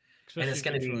 Especially and it's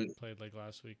going to be played like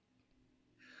last week.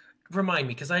 Remind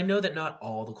me, because I know that not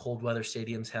all the cold weather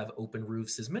stadiums have open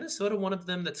roofs. Is Minnesota one of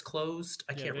them that's closed?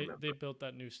 I can't remember. They built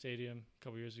that new stadium a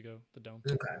couple years ago, the Dome.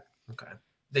 Okay.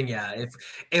 Then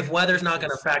if weather's not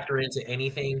going to factor into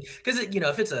anything, because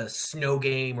if it's a snow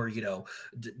game or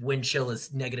wind chill is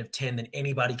 -10, then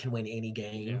anybody can win any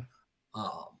game. Yeah.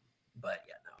 But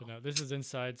But no, this is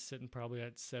inside, sitting probably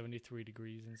at 73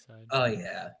 degrees inside. Oh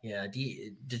yeah.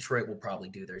 Detroit will probably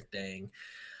do their thing.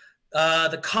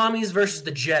 The Commies versus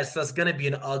the Jets. That's going to be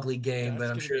an ugly game, That's but I'm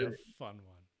gonna be sure. a fun one.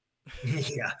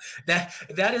 Yeah,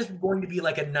 that is going to be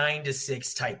like a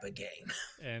 9-6 type of game.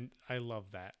 And I love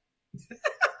that.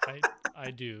 I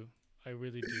do. I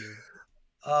really do.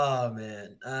 Oh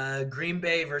man, Green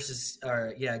Bay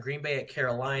Green Bay at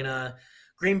Carolina.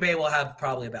 Green Bay will have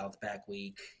probably a bounce back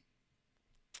week.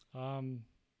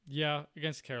 Yeah,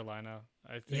 against Carolina,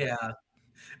 I think. Yeah,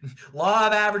 law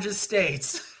of averages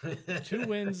states. 2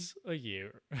 wins a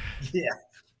year. Yeah,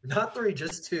 not 3,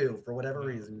 just 2 for whatever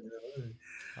reason.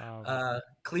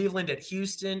 Cleveland at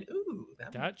Houston. Ooh,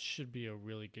 that should be a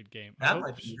really good game. That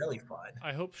might be really fun.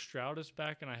 I hope Stroud is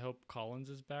back, and I hope Collins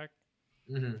is back.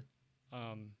 Mm-hmm.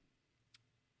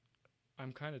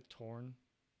 I'm kind of torn.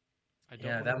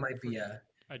 That might be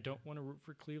I don't want to root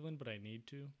for Cleveland, but I need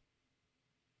to.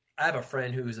 I have a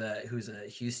friend who's a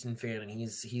Houston fan, and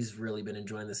he's really been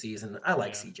enjoying the season. I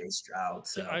like CJ Stroud.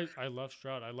 So I love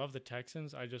Stroud. I love the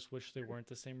Texans. I just wish they weren't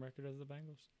the same record as the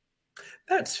Bengals.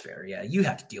 That's fair. Yeah, you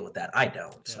have to deal with that. I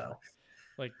don't. Yeah. So,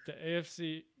 like the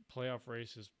AFC playoff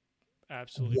race is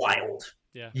absolutely wild.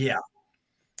 Cool.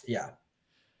 Yeah.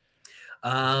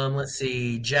 Let's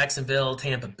see. Jacksonville,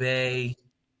 Tampa Bay.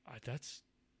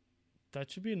 That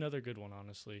should be another good one,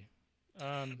 honestly.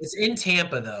 It's in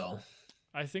Tampa, though.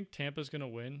 I think Tampa's gonna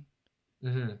win.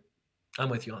 Mm-hmm. I'm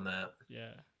with you on that.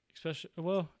 Yeah, especially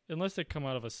unless they come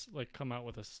out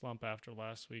with a slump after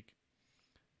last week.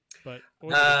 But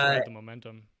or the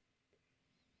momentum.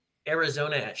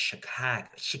 Arizona at Chicago.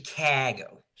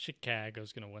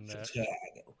 Chicago's gonna win that.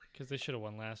 Chicago, because they should have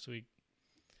won last week.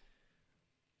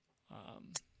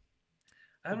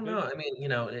 I don't know. I mean,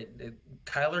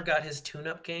 Kyler got his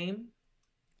tune-up game.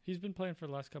 He's been playing for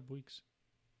the last couple weeks.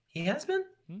 He has been?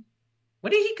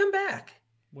 When did he come back?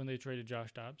 When they traded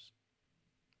Josh Dobbs.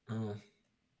 Oh.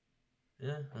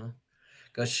 Yeah, well.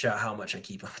 Goes to show how much I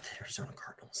keep up with the Arizona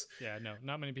Cardinals. Yeah, no,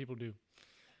 not many people do.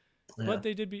 Yeah. But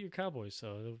they did beat your Cowboys,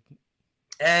 so...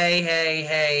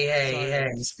 Hey.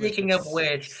 Speaking of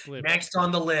which, next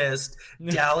on the list,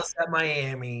 Dallas at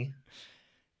Miami.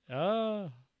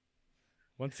 Once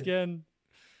again...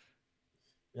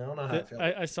 I don't know how I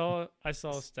feel. I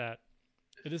saw a stat.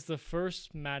 It is the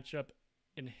first matchup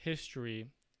in history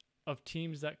of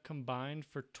teams that combined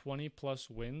for 20-plus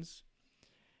wins,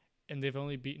 and they've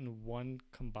only beaten one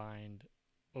combined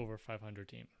over 500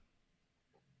 team.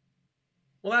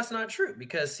 Well, that's not true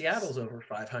because Seattle's over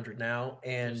 500 now,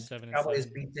 and Cowboys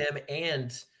beat them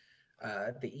and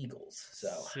the Eagles. So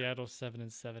Seattle's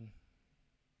 7-7.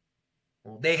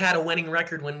 Well, they had a winning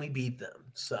record when we beat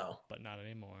them, but not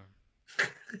anymore.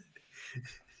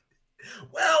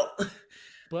 Well,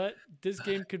 but this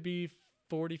game could be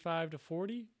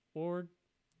 45-40 or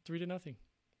 3-0.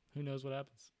 Who knows what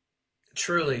happens?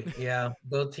 Truly, yeah.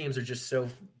 Both teams are just so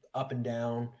up and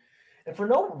down. And for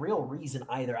no real reason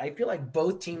either. I feel like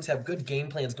both teams have good game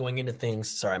plans going into things.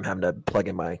 Sorry, I'm having to plug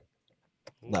in my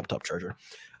laptop charger.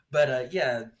 But,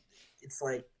 it's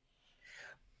like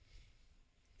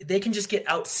they can just get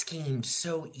out-schemed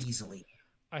so easily.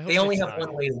 They only have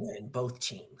one way to win, both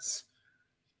teams.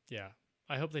 Yeah.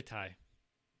 I hope they tie.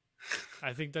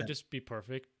 I think that'd just be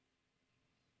perfect.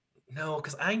 No,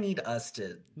 because I need us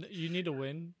to... You need to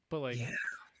win, but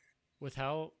with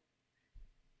how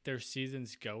their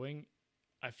season's going,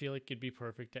 I feel like it'd be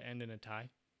perfect to end in a tie.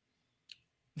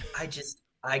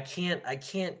 I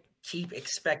can't keep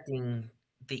expecting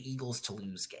the Eagles to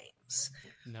lose games.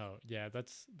 No, yeah,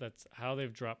 that's how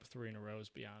they've dropped 3 in a row is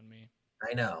beyond me.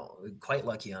 I know. We're quite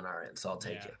lucky on our end, so I'll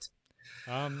take it.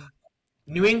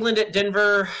 New England at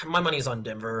Denver. My money's on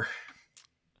Denver.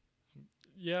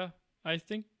 Yeah, I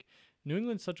think New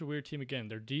England's such a weird team again.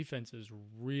 Their defense is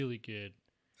really good.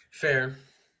 Fair.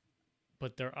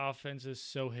 But their offense is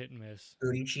so hit and miss.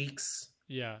 Booty cheeks.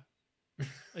 Yeah.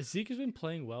 Zeke has been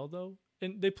playing well, though.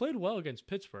 And they played well against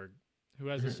Pittsburgh, who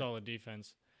has a solid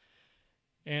defense.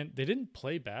 And they didn't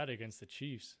play bad against the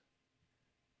Chiefs.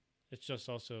 It's just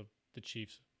also the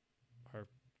Chiefs are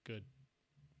good.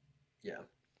 Yeah,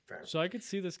 fair. So I could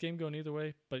see this game going either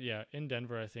way. But yeah, in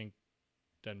Denver, I think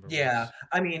Denver Yeah, wins.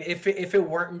 I mean, if it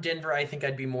weren't in Denver, I think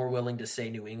I'd be more willing to say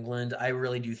New England. I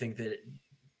really do think that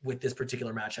with this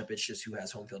particular matchup, it's just who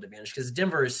has home field advantage because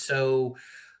Denver is so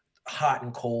hot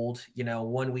and cold.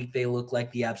 1 week they look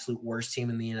like the absolute worst team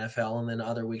in the NFL, and then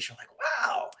other weeks you're like,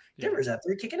 wow, Denver's out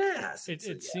there kicking ass.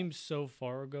 It seems so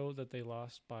far ago that they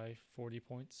lost by 40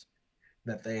 points.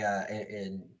 That they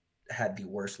and had the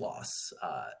worst loss,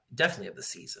 definitely of the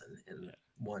season, and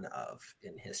one of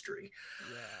in history.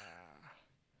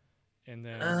 Yeah. And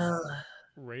then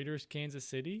Raiders, Kansas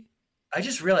City? I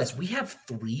just realized we have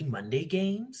 3 Monday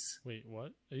games. Wait,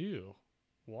 what? Ew.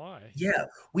 Why? Yeah,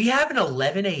 we have an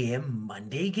 11 a.m.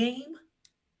 Monday game.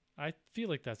 I feel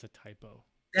like that's a typo.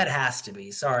 That has to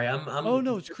be. Sorry, I'm. Oh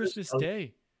no, it's Christmas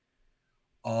Day.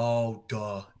 Oh,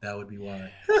 duh. That would be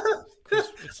why.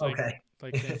 It's like, okay.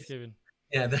 Like Thanksgiving.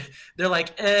 Yeah, they're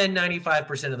like,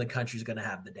 95% of the country's going to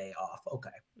have the day off. Okay.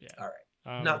 Yeah. All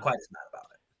right. Not quite as mad about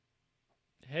it.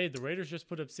 Hey, the Raiders just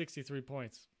put up 63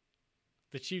 points.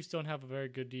 The Chiefs don't have a very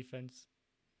good defense.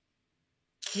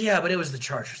 Yeah, but it was the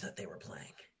Chargers that they were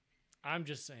playing. I'm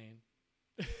just saying.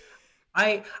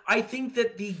 I think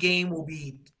that the game will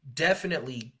be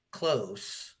definitely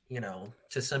close,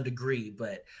 to some degree,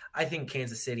 but I think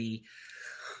Kansas City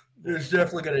is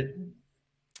definitely going to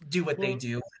do what they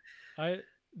do.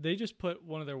 They just put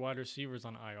one of their wide receivers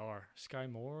on IR. Sky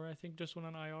Moore, I think, just went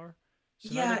on IR.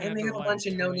 So yeah, and they have a bunch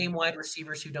of no-name wide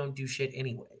receivers who don't do shit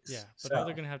anyways. Yeah, but now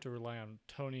they're going to have to rely on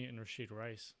Tony and Rashid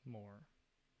Rice more.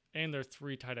 And their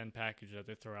 3 tight end package that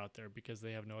they throw out there because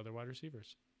they have no other wide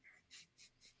receivers.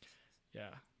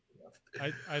 Yeah.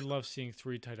 I love seeing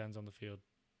 3 tight ends on the field.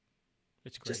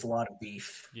 It's great. Just a lot of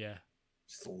beef. Yeah.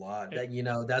 Just a lot.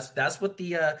 That's what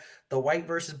the white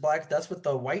versus black, that's what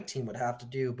the white team would have to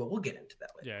do, but we'll get into that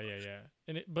later. Yeah.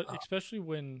 And especially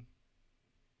when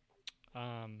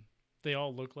they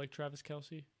all look like Travis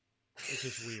Kelce, which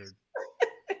is weird.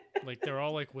 Like they're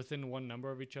all like within one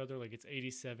number of each other, like it's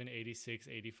 87, 86,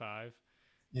 85.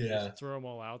 Yeah. Just throw them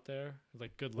all out there.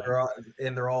 Like good luck.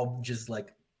 They're all just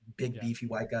like big beefy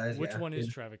white guys. Which one is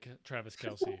Travis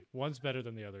Kelce? One's better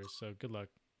than the others, so good luck.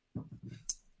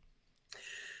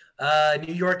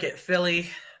 New York at Philly.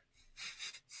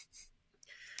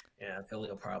 Yeah, Philly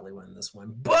will probably win this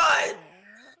one. But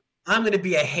I'm going to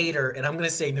be a hater, and I'm going to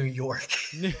say New York.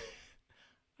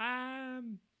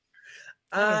 I'm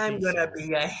going to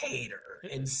be a hater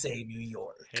and say New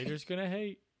York. Haters going to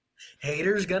hate.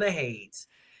 Haters going to hate.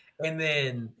 And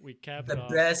then we cap the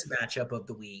best matchup of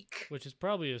the week. Which is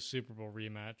probably a Super Bowl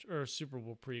rematch or a Super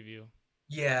Bowl preview.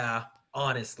 Yeah,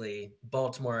 honestly.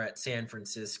 Baltimore at San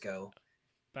Francisco.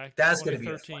 That's going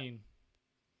to be fun.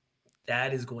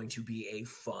 That is going to be a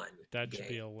fun That game. Should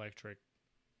be electric.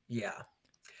 Yeah.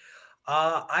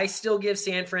 I still give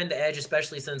San Fran the edge,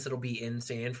 especially since it'll be in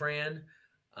San Fran.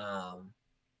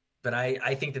 But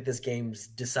I think that this game's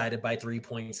decided by 3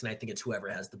 points, and I think it's whoever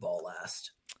has the ball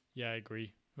last. Yeah, I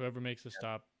agree. Whoever makes the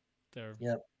stop there.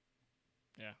 Yep.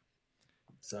 Yeah.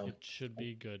 So it should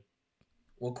be good.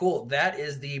 Well, cool. That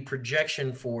is the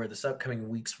projection for this upcoming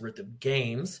week's worth of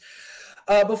games.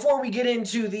 Before we get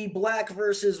into the black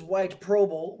versus white Pro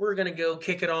Bowl, we're going to go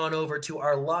kick it on over to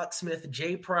our locksmith,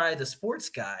 JPry the Sports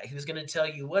Guy, who's going to tell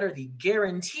you what are the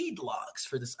guaranteed locks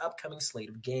for this upcoming slate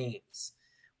of games.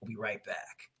 We'll be right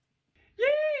back.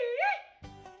 Yeah!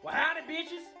 Well, howdy,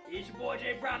 bitches. It's your boy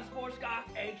JPry the Sports Guy,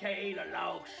 a.k.a. the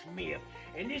Locksmith.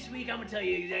 And this week, I'm going to tell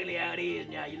you exactly how it is.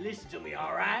 Now, you listen to me,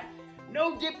 all right?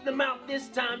 No dipping them out this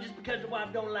time just because the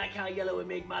wife don't like how yellow it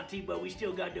make my tea, but we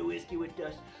still got the whiskey with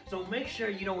us. So make sure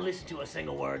you don't listen to a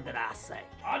single word that I say.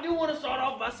 I do want to start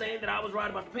off by saying that I was right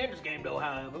about the Panthers game, though,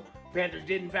 however. Panthers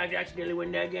did, in fact, accidentally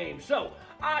win that game. So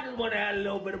I just want to add a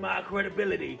little bit of my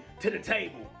credibility to the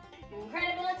table.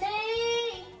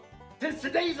 Credibility! Since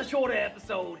today's a shorter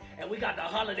episode and we got the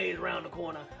holidays around the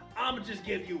corner, I'm gonna just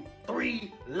give you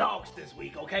 3 locks this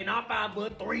week, okay? Not 5,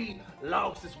 but 3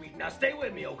 locks this week. Now stay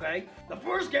with me, okay? The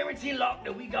first guaranteed lock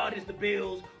that we got is the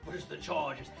Bills versus the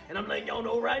Chargers. And I'm letting y'all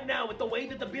know right now, with the way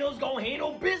that the Bills gonna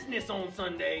handle business on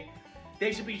Sunday,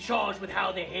 they should be charged with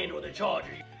how they handle the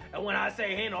Chargers. And when I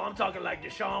say handle, I'm talking like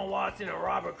Deshaun Watson and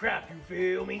Robert Kraft, you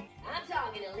feel me? I'm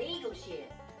talking illegal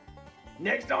shit.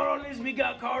 Next on our list, we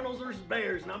got Cardinals versus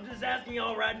Bears, and I'm just asking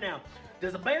y'all right now,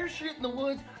 does a bear shit in the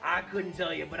woods? I couldn't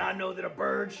tell you, but I know that a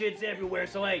bird shits everywhere,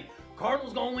 so hey,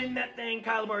 Cardinals gonna win that thing,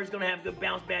 Kyler Murray's gonna have a good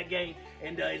bounce back game,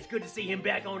 and it's good to see him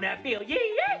back on that field.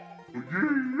 Yeah!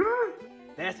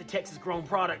 That's a Texas-grown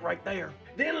product right there.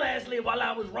 Then lastly, while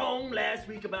I was wrong last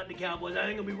week about the Cowboys, I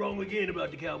ain't gonna be wrong again about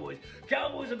the Cowboys.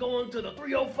 Cowboys are going to the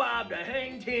 305 to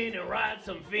hang 10 and ride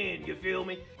some fin, you feel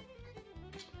me?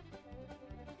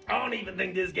 I don't even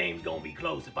think this game's gonna be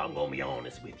close, if I'm gonna be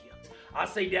honest with you. I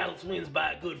say Dallas wins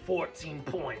by a good 14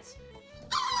 points.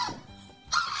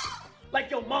 Like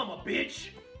your mama, bitch.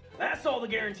 That's all the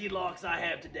guaranteed locks I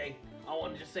have today. I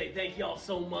want to just say thank y'all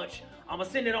so much. I'm gonna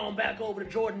send it on back over to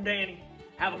Jordan Danny.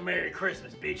 Have a Merry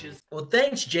Christmas, bitches. Well,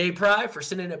 thanks, JPry, for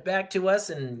sending it back to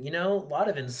us, and, a lot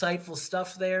of insightful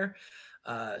stuff there.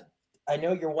 I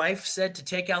know your wife said to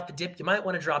take out the dip. You might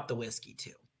want to drop the whiskey,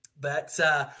 too. But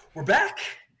we're back.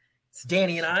 It's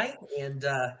Danny and I, and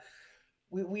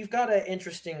we've got an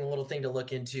interesting little thing to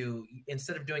look into.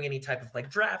 Instead of doing any type of like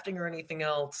drafting or anything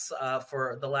else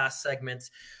for the last segment,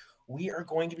 we are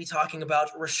going to be talking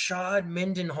about Rashad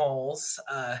Mendenhall's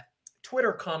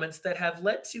Twitter comments that have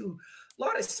led to a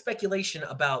lot of speculation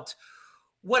about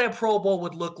what a Pro Bowl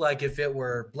would look like if it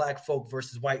were black folk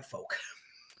versus white folk.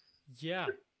 Yeah,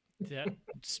 that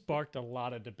sparked a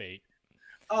lot of debate.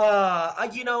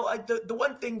 The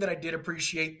one thing that I did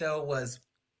appreciate though was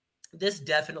this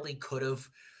definitely could have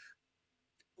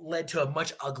led to a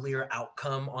much uglier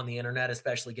outcome on the internet,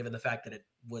 especially given the fact that it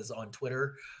was on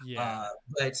Twitter. Yeah.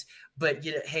 But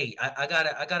hey, I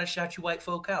gotta shout you white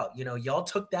folk out. Y'all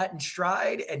took that in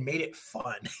stride and made it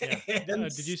fun. Yeah.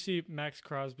 Did you see Max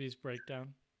Crosby's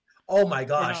breakdown? Oh my Or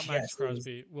gosh, not Max yes.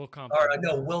 Crosby, Will Compton. Or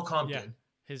no, Will Compton. Yeah,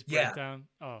 his breakdown.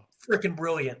 Oh, freaking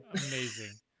brilliant.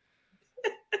 Amazing.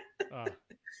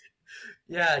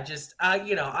 Yeah, just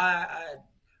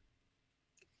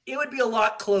it would be a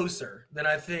lot closer than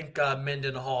I think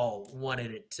Mendenhall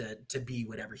wanted it to be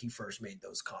whenever he first made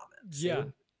those comments. Yeah.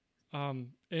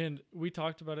 And we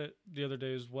talked about it the other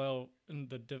day as well in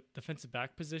the defensive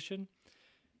back position.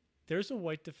 There's a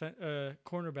white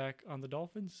cornerback on the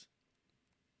Dolphins.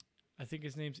 I think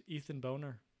his name's Ethan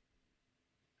Boner.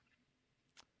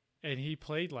 And he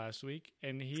played last week,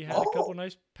 and he had a couple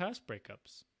nice pass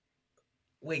breakups.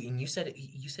 Wait, and you said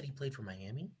he played for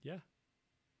Miami? Yeah.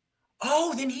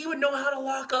 Oh, then he would know how to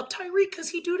lock up Tyreek because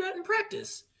he do that in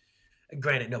practice.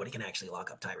 Granted, nobody can actually lock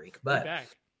up Tyreek, but we're back.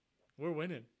 We're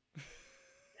winning.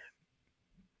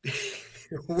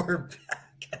 We're back.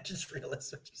 I just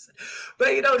realized what you said.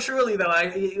 But truly though,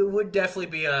 it would definitely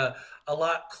be a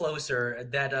lot closer.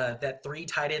 That 3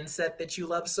 tight end set that you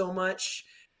love so much.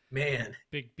 Man.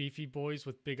 Big beefy boys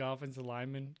with big offensive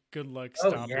linemen. Good luck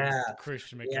stopping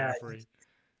Christian McCaffrey. Yeah.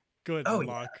 Good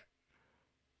luck.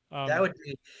 Yeah. That would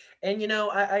be, and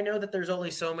I know that there's only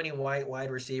so many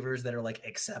wide receivers that are like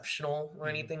exceptional or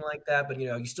anything like that, but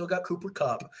you still got Cooper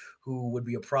Kupp, who would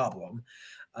be a problem.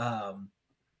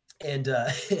 And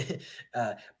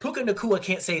Puka Nacua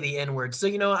can't say the N-word, so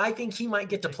I think he might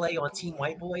get to play on Team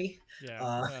White Boy.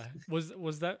 Yeah.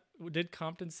 Was that? Did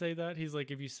Compton say that? He's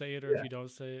like, if you say it or if you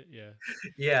don't say it,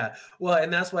 yeah. Well,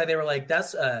 and that's why they were like,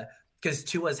 that's because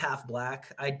Tua's half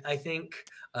black. I think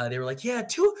they were like, yeah,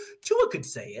 Tua could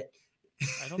say it.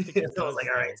 I don't think. So I was like,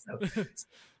 all right,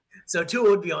 so Tua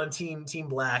would be on Team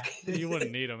Black. You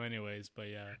wouldn't need him anyways, but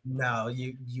yeah. No,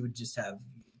 you would just have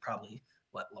probably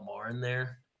Lamar in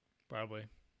there. Probably.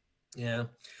 Yeah.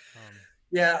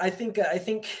 Yeah, I think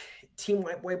Team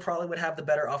White Boy probably would have the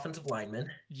better offensive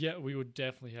lineman. Yeah, we would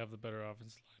definitely have the better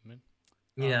offensive lineman.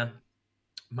 Yeah.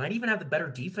 Might even have the better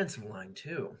defensive line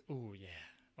too. Oh yeah.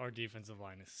 Our defensive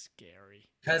line is scary.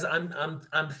 Because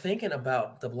I'm thinking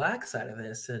about the black side of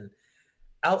this, and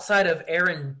outside of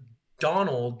Aaron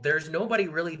Donald, there's nobody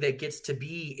really that gets to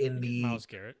be in the Myles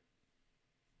Garrett.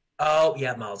 Oh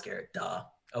yeah, Myles Garrett. Duh.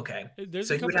 Okay.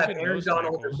 So you would have Aaron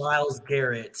Donald and Myles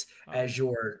Garrett as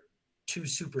your 2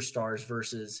 superstars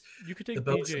versus you could take the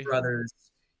Bosa brothers,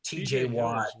 TJ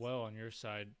Watt as well on your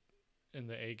side in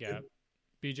the A gap.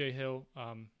 BJ Hill,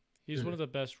 he's one of the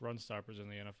best run stoppers in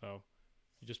the NFL.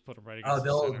 You just put him right against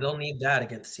the center. They'll need that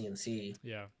against CMC.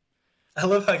 Yeah. I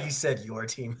love how you said your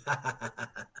team.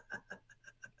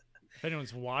 If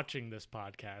anyone's watching this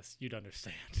podcast, you'd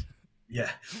understand. Yeah.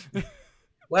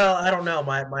 Well, I don't know.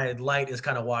 My light is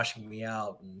kind of washing me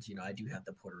out, and I do have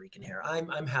the Puerto Rican hair.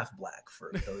 I'm half black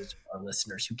for those of our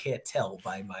listeners who can't tell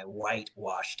by my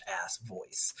whitewashed ass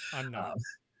voice. I'm not.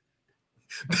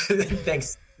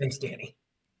 Thanks, Danny.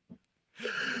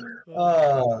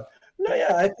 No,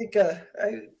 yeah, I think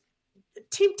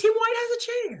Team White has a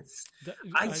chance.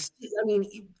 I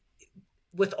mean,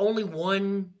 with only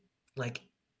one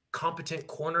competent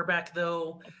cornerback,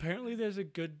 though. Apparently, there's a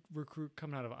good recruit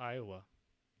coming out of Iowa.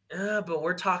 But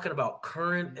we're talking about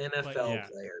current NFL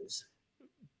players.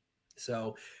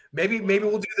 So maybe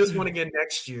we'll do this one again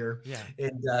next year. Yeah.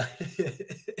 And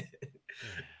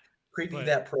preview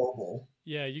that Pro Bowl.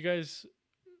 Yeah, you guys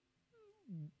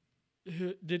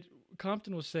did.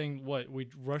 Compton was saying what?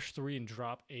 We'd rush 3 and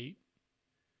drop 8.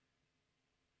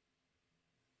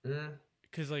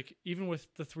 Because even with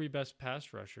the 3 best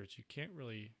pass rushers, you can't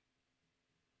really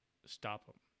stop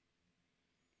them.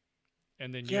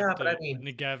 And then you have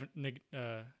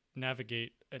to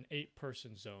navigate an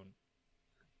 8-person zone.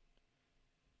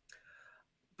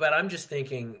 But I'm just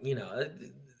thinking,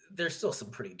 there's still some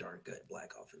pretty darn good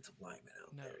black offensive linemen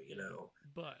out there,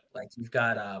 But you've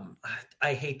got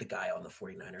I hate the guy on the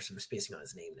 49ers. I'm spacing on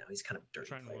his name now. He's kind of dirty.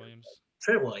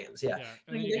 Trent Williams, yeah.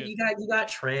 And you got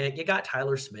Trent, you got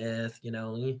Tyler Smith,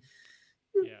 Yeah.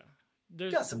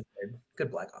 there's got some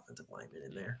good black offensive linemen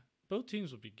in there. both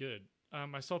teams would be good.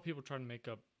 I saw people trying to make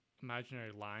up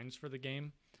imaginary lines for the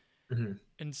game, Mm-hmm.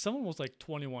 and someone was like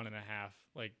 21 and a half.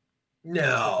 Like,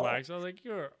 No. blacks. I was like,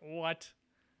 you're what?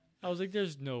 I was like,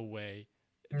 there's no way.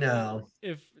 No.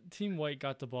 If Team White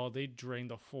got the ball, they'd drain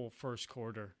the full first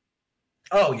quarter.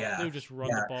 Oh, yeah. They would just run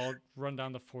the ball, run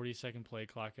down the 40-second play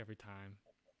clock every time.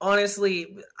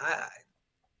 Honestly,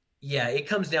 it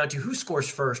comes down to who scores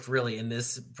first, really, in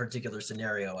this particular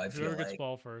scenario, I feel Whoever like. gets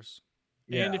ball first.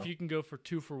 Yeah. And if you can go for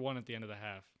 2-for-1 at the end of the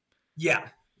half. Yeah,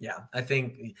 I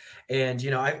think. And,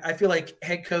 I feel like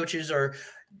head coaches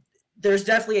there's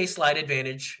definitely a slight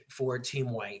advantage for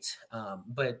Team White,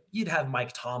 but you'd have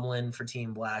Mike Tomlin for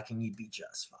Team Black, and you'd be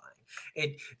just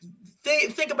fine.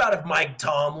 Think about if Mike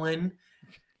Tomlin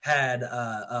had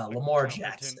Lamar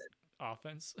Jackson.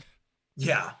 Offense.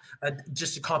 Yeah,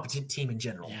 just a competent team in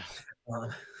general.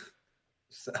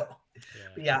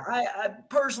 Yeah. I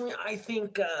personally, I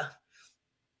think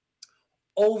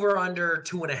over under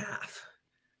 2.5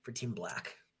 for Team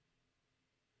Black.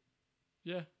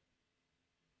 Yeah.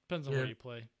 Depends on where you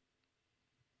play.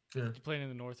 Yeah. You're playing in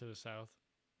the north or the south.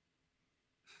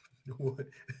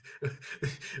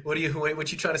 What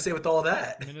you trying to say with all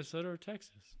that? Minnesota or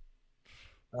Texas?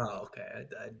 Oh, okay.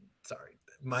 Sorry.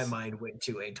 My mind went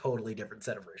to a totally different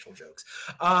set of racial jokes.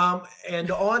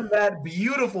 And on that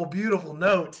beautiful, beautiful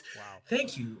note, wow.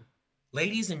 Thank you,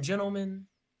 ladies and gentlemen,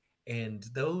 and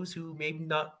those who maybe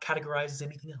not categorize as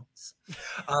anything else,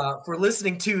 for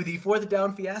listening to the Fourth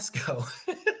Down Fiasco.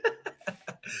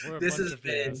 We're a This bunch has of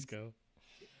been. fiasco.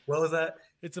 What was that?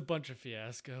 It's a bunch of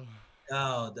fiasco.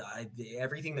 Oh,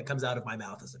 everything that comes out of my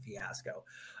mouth is a fiasco.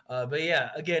 But yeah,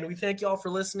 again, we thank you all for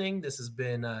listening. This has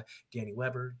been Danny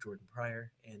Weber, Jordan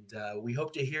Pryor, and we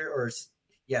hope to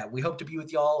we hope to be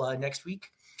with y'all next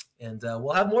week, and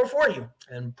we'll have more for you,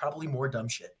 and probably more dumb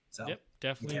shit. So yep,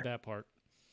 definitely that part.